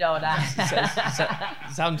the easy dough.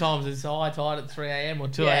 Sometimes it's high tide at 3 a.m. or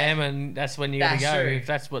 2 a.m. and that's when you gotta go. True. If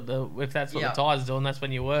that's what the tide's doing, that's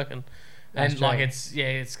when you're working. And like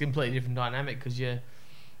it's completely different dynamic because you're.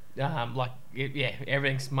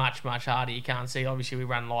 Everything's much harder. You can't see. Obviously, we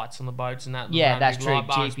run lights on the boats and that. That's true.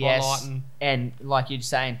 GPS and like you're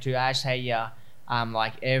saying to Ash,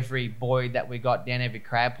 like every buoy that we got down, every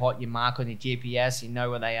crab pot, you mark on your GPS, you know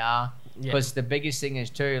where they are. Because the biggest thing is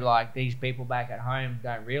too, like these people back at home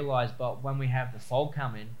don't realise, but when we have the fog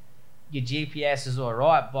coming, your GPS is all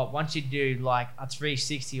right, but once you do like a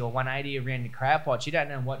 360 or 180 around the crab pots, you don't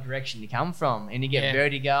know what direction you come from, and you get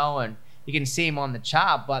vertigo and. You can see them on the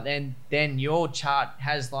chart, but then your chart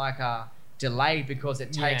has like a delay because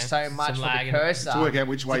it takes so much for the cursor to work out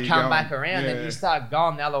which way to come back around. Then you start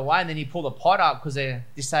going the other way, and then you pull the pot up because they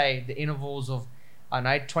say the intervals of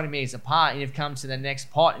 20 meters apart, and you've come to the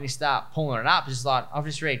next pot and you start pulling it up. It's just like I've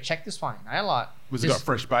just really checked this one, you know, like. Was it got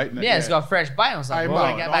fresh bait in it? Yeah, it's got fresh bait. I was like,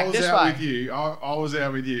 I go back this way. I was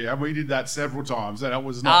out with you, and we did that several times, and it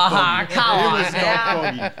was not foggy. Come on. It was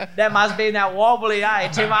not foggy. That must be that wobbly,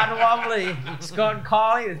 Too much wobbly. Scott and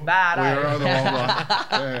Kylie, it's bad, We were on the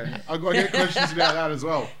wobbler. I've got to get questions about that as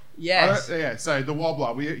well. Yes. So the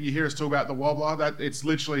wobbler, you hear us talk about the wobbler. That it's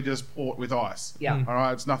literally just port with ice. Yeah. All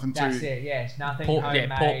right, it's nothing That's too. it. Yeah, it's nothing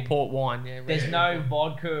homemade. Port wine. Yeah. There's no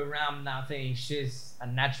vodka, rum, nothing. It's just a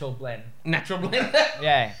natural blend. Natural blend.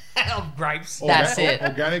 Of grapes. That's it.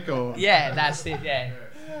 Organic or. Yeah, that's it. Yeah.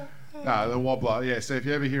 No, the wobbler. Yeah. So if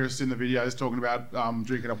you ever hear us in the videos talking about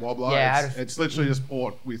drinking a wobbler, it's literally just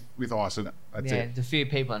port with ice in it. That's it. There's a few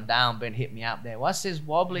people in Darwin been hitting me up there. What's this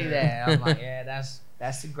wobbly there? I'm like,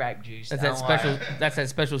 that's the grape juice. That's that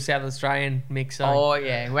special South Australian mix. Oh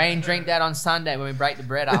yeah, we ain't drink that on Sunday when we break the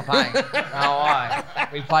bread up, hey?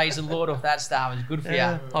 We praise the Lord with that stuff. It's good for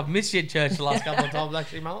you. I've missed you at church the last couple of times,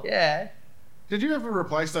 actually, Mullet. Yeah. Did you ever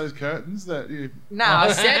replace those curtains that you? No,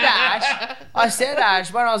 I said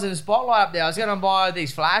Ash. When I was in the spotlight up there, I was going to buy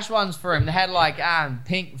these flash ones for him. They had like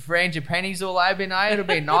pink Frangipanies pennies all over. It'll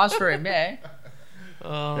be nice for him, yeah.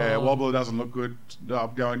 Wobbler doesn't look good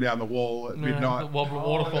going down the wall at midnight. The Wobbler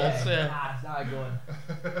waterfalls, it's no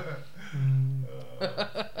good.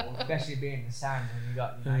 Especially being in the sun when you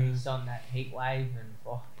got, it's on that heat wave and.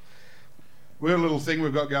 We've got a little thing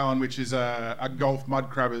we've got going, which is a Golf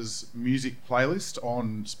Mud Crabbers music playlist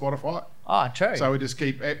on Spotify. Oh, true. So we just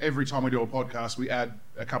keep, every time we do a podcast, we add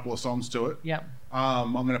a couple of songs to it. Yep.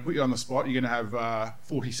 I'm going to put you on the spot. You're going to have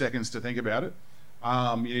 40 seconds to think about it.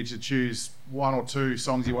 You need to choose one or two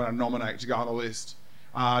songs you want to nominate to go on the list.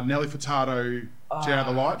 Nelly Furtado, Turn Out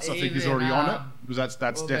the Lights, I think is already on it, because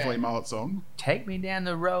that's definitely Mullet's song. Take Me Down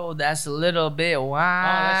the Road, that's a little bit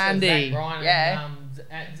windy. That's Zach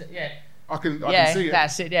Bryan I can see it.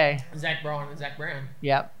 That's it, Zach Bryan and Zach Brown.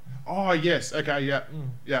 Yep. Oh, yes. Okay, yeah.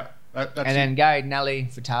 Yeah. That's And then go Nelly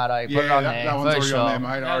Furtado. Put it on there. that one's for already sure. on there,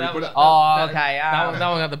 mate. I already put it. Oh, okay. That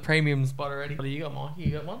one got the premium spot already. What do you got, Mikey?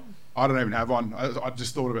 You got one? I don't even have one. I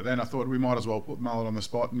just thought of it then. I thought we might as well put Mullet on the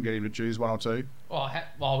spot and get him to choose one or two.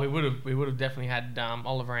 Well, we would have definitely had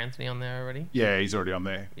Oliver Anthony on there already. Yeah, he's already on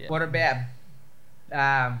there. Yeah. What about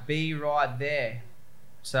Be Right There?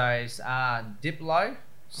 So it's Diplo,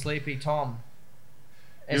 Sleepy Tom.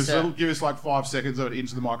 Give us like 5 seconds of it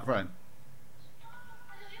into the microphone.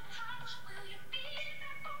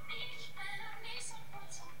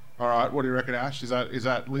 All right, what do you reckon, Ash? Is that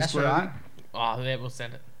list That's right. Oh, yeah, we'll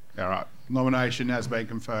send it. All right, nomination has been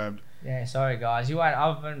confirmed. Yeah, sorry guys. I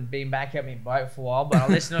haven't been back at my boat for a while, but I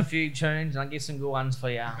listen to a few tunes and I get some good ones for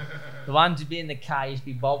you. The ones to be in the car, you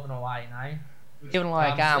be bobbing away, you know. Even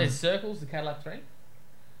like There's Circles, the Cadillac 3.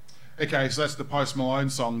 Okay, so that's the Post Malone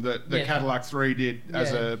song that the Cadillac 3 did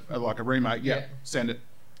as a remake. Yeah, send it.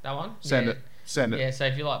 That one? Send it. Yeah, so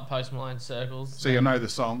if you like Post Malone Circles, so you know the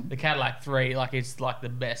song. The Cadillac 3, like it's like the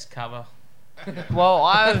best cover.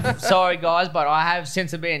 Well, sorry guys, but I have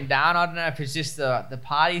since I've been down. I don't know if it's just the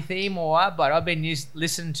party theme or what, but I've been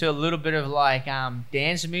listening to a little bit of like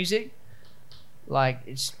dance music. Like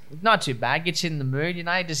it's not too bad. Gets you in the mood, you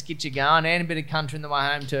know. Just get you going, and a bit of country in the way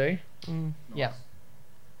home too. Yeah,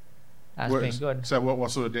 that's been good. So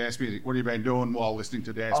what sort of dance music? What have you been doing while listening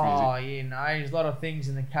to dance music? Oh, you know, there's a lot of things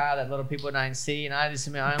in the car that a lot of people don't see. You know, just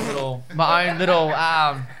in my own little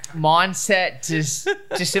mindset,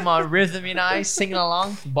 just in my rhythm. You know, singing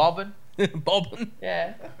along, bobbing.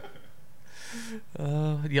 Yeah.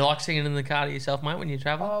 You like singing in the car to yourself, mate, when you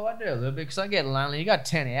travel? Oh, I do a little bit because I get lonely. You got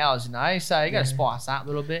 10 hours, you know, so you got to spice up a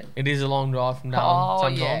little bit. It is a long drive from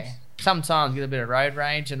Darwin sometimes. Yeah. Sometimes get a bit of road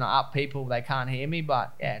rage and up people, they can't hear me,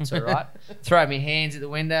 but yeah, it's all right. Throw me hands at the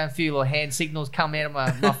window, a few little hand signals come out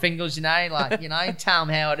of my fingers, you know, like, you know, tell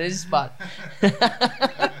them how it is, but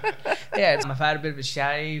yeah, I've had a bit of a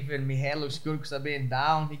shave and my hair looks good because I've been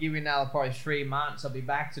down. You give me another probably 3 months, I'll be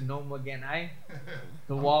back to normal again, eh?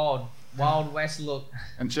 The Wild West look.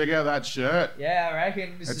 And check out that shirt. Yeah, I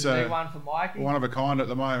reckon this is a new one for Mikey. One of a kind at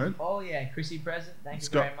the moment. Oh yeah, Chrissy present. Thank you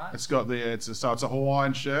very much. It's got it's a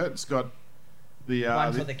Hawaiian shirt. It's got the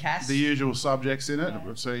one for the cast. The usual subjects in it.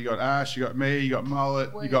 Yeah. So you got Ash, you got me, you got Mullet,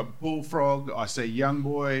 you got Bullfrog. I see Young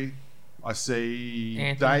Boy. I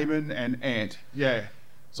see Damon and Ant. Yeah.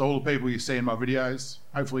 So all the people you see in my videos.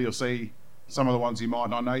 Hopefully you'll see some of the ones you might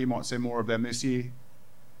not know. You might see more of them this year.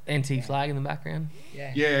 NT flag in the background.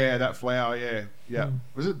 Yeah, that flower. Yeah.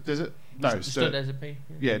 Was it? Does it? No, Stood as a P.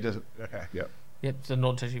 Yeah, does it? Okay. Yep. Yep. It's a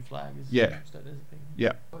non-tissue flag. Yeah. Stood as a P.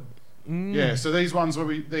 Yeah. Yeah. So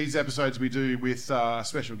these episodes we do with a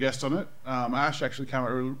special guest on it. Ash actually came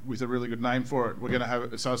up with a really good name for it. We're going to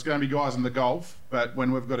have it. So it's going to be Guys in the Golf, but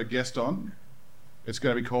when we've got a guest on, it's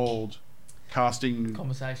going to be called Casting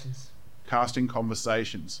Conversations.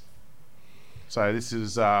 So this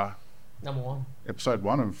is Number 1. Episode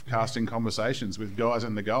 1 of Casting Conversations with Guys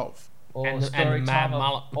in the Golf. And Mad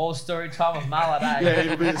Mullet. All story time of Mullet, eh? Yeah,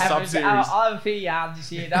 it'll be a sub-series. I have a few yarns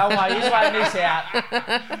this year. Don't worry, you just won't miss out.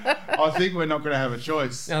 I think we're not going to have a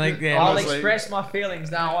choice. I'll express my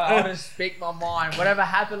feelings. Don't worry, I'll just speak my mind. Whatever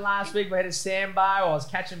happened last week, we had a sandbar, or I was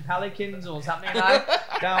catching pelicans or something, you know?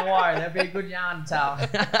 Don't worry, that'll be a good yarn to tell.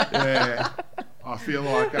 Yeah. I feel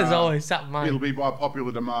like there's always something, mate. It'll be by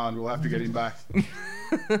popular demand. We'll have to get him back.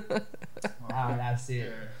 Oh, that's it. Yeah.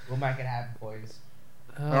 We'll make it happen, boys.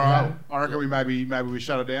 All right. I reckon we maybe we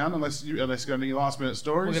shut it down unless you got any last minute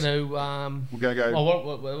stories. We're gonna go.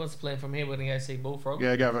 Oh, what's the plan from here? We're gonna go see Bullfrog.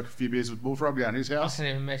 Yeah, go have a few beers with Bullfrog down his house. I sent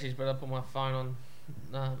him a message, but I put my phone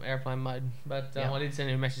on airplane mode. But I did send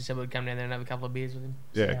him a message, said we'd come down there and have a couple of beers with him.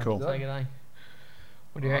 Yeah, cool. Take it, eh?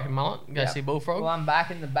 What do you reckon, Mullet? Go see Bullfrog. Well, I'm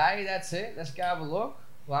back in the bay. That's it. Let's go have a look.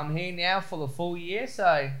 Well, I'm here now for the full year,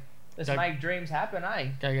 so. Let's make dreams happen,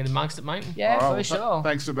 eh? Go get amongst it, mate. Yeah, right, for sure.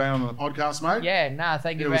 Thanks for being on the podcast, mate. Yeah,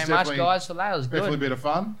 thank you very much, guys, for that. It was good. Definitely a bit of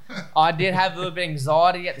fun. I did have a little bit of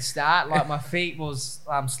anxiety at the start, like my feet was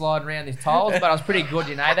sliding around these tiles, but I was pretty good,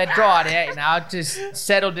 you know. They dried out, you know. I just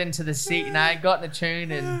settled into the seat, you know, got in the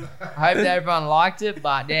tune, and I hope that everyone liked it.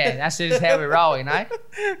 But yeah, that's just how we roll, you know.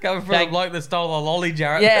 Coming from a bloke that stole a lolly,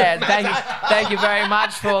 Jarrett. Yeah, thank you very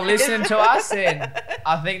much for listening to us, and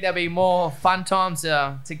I think there'll be more fun times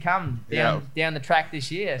to come down the track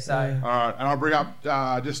this year. So all right, and I'll bring up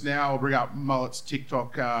I'll bring up Mullet's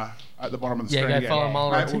TikTok at the bottom of the screen. Yeah, go follow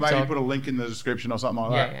Mullet on TikTok. We'll maybe put a link in the description or something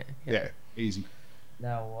like that. Yeah, easy.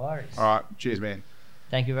 No worries. All right, cheers, man.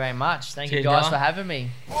 Thank you very much. Thank you guys for having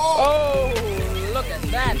me. Oh, look at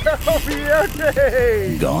that.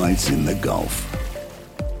 Guys in the Golf.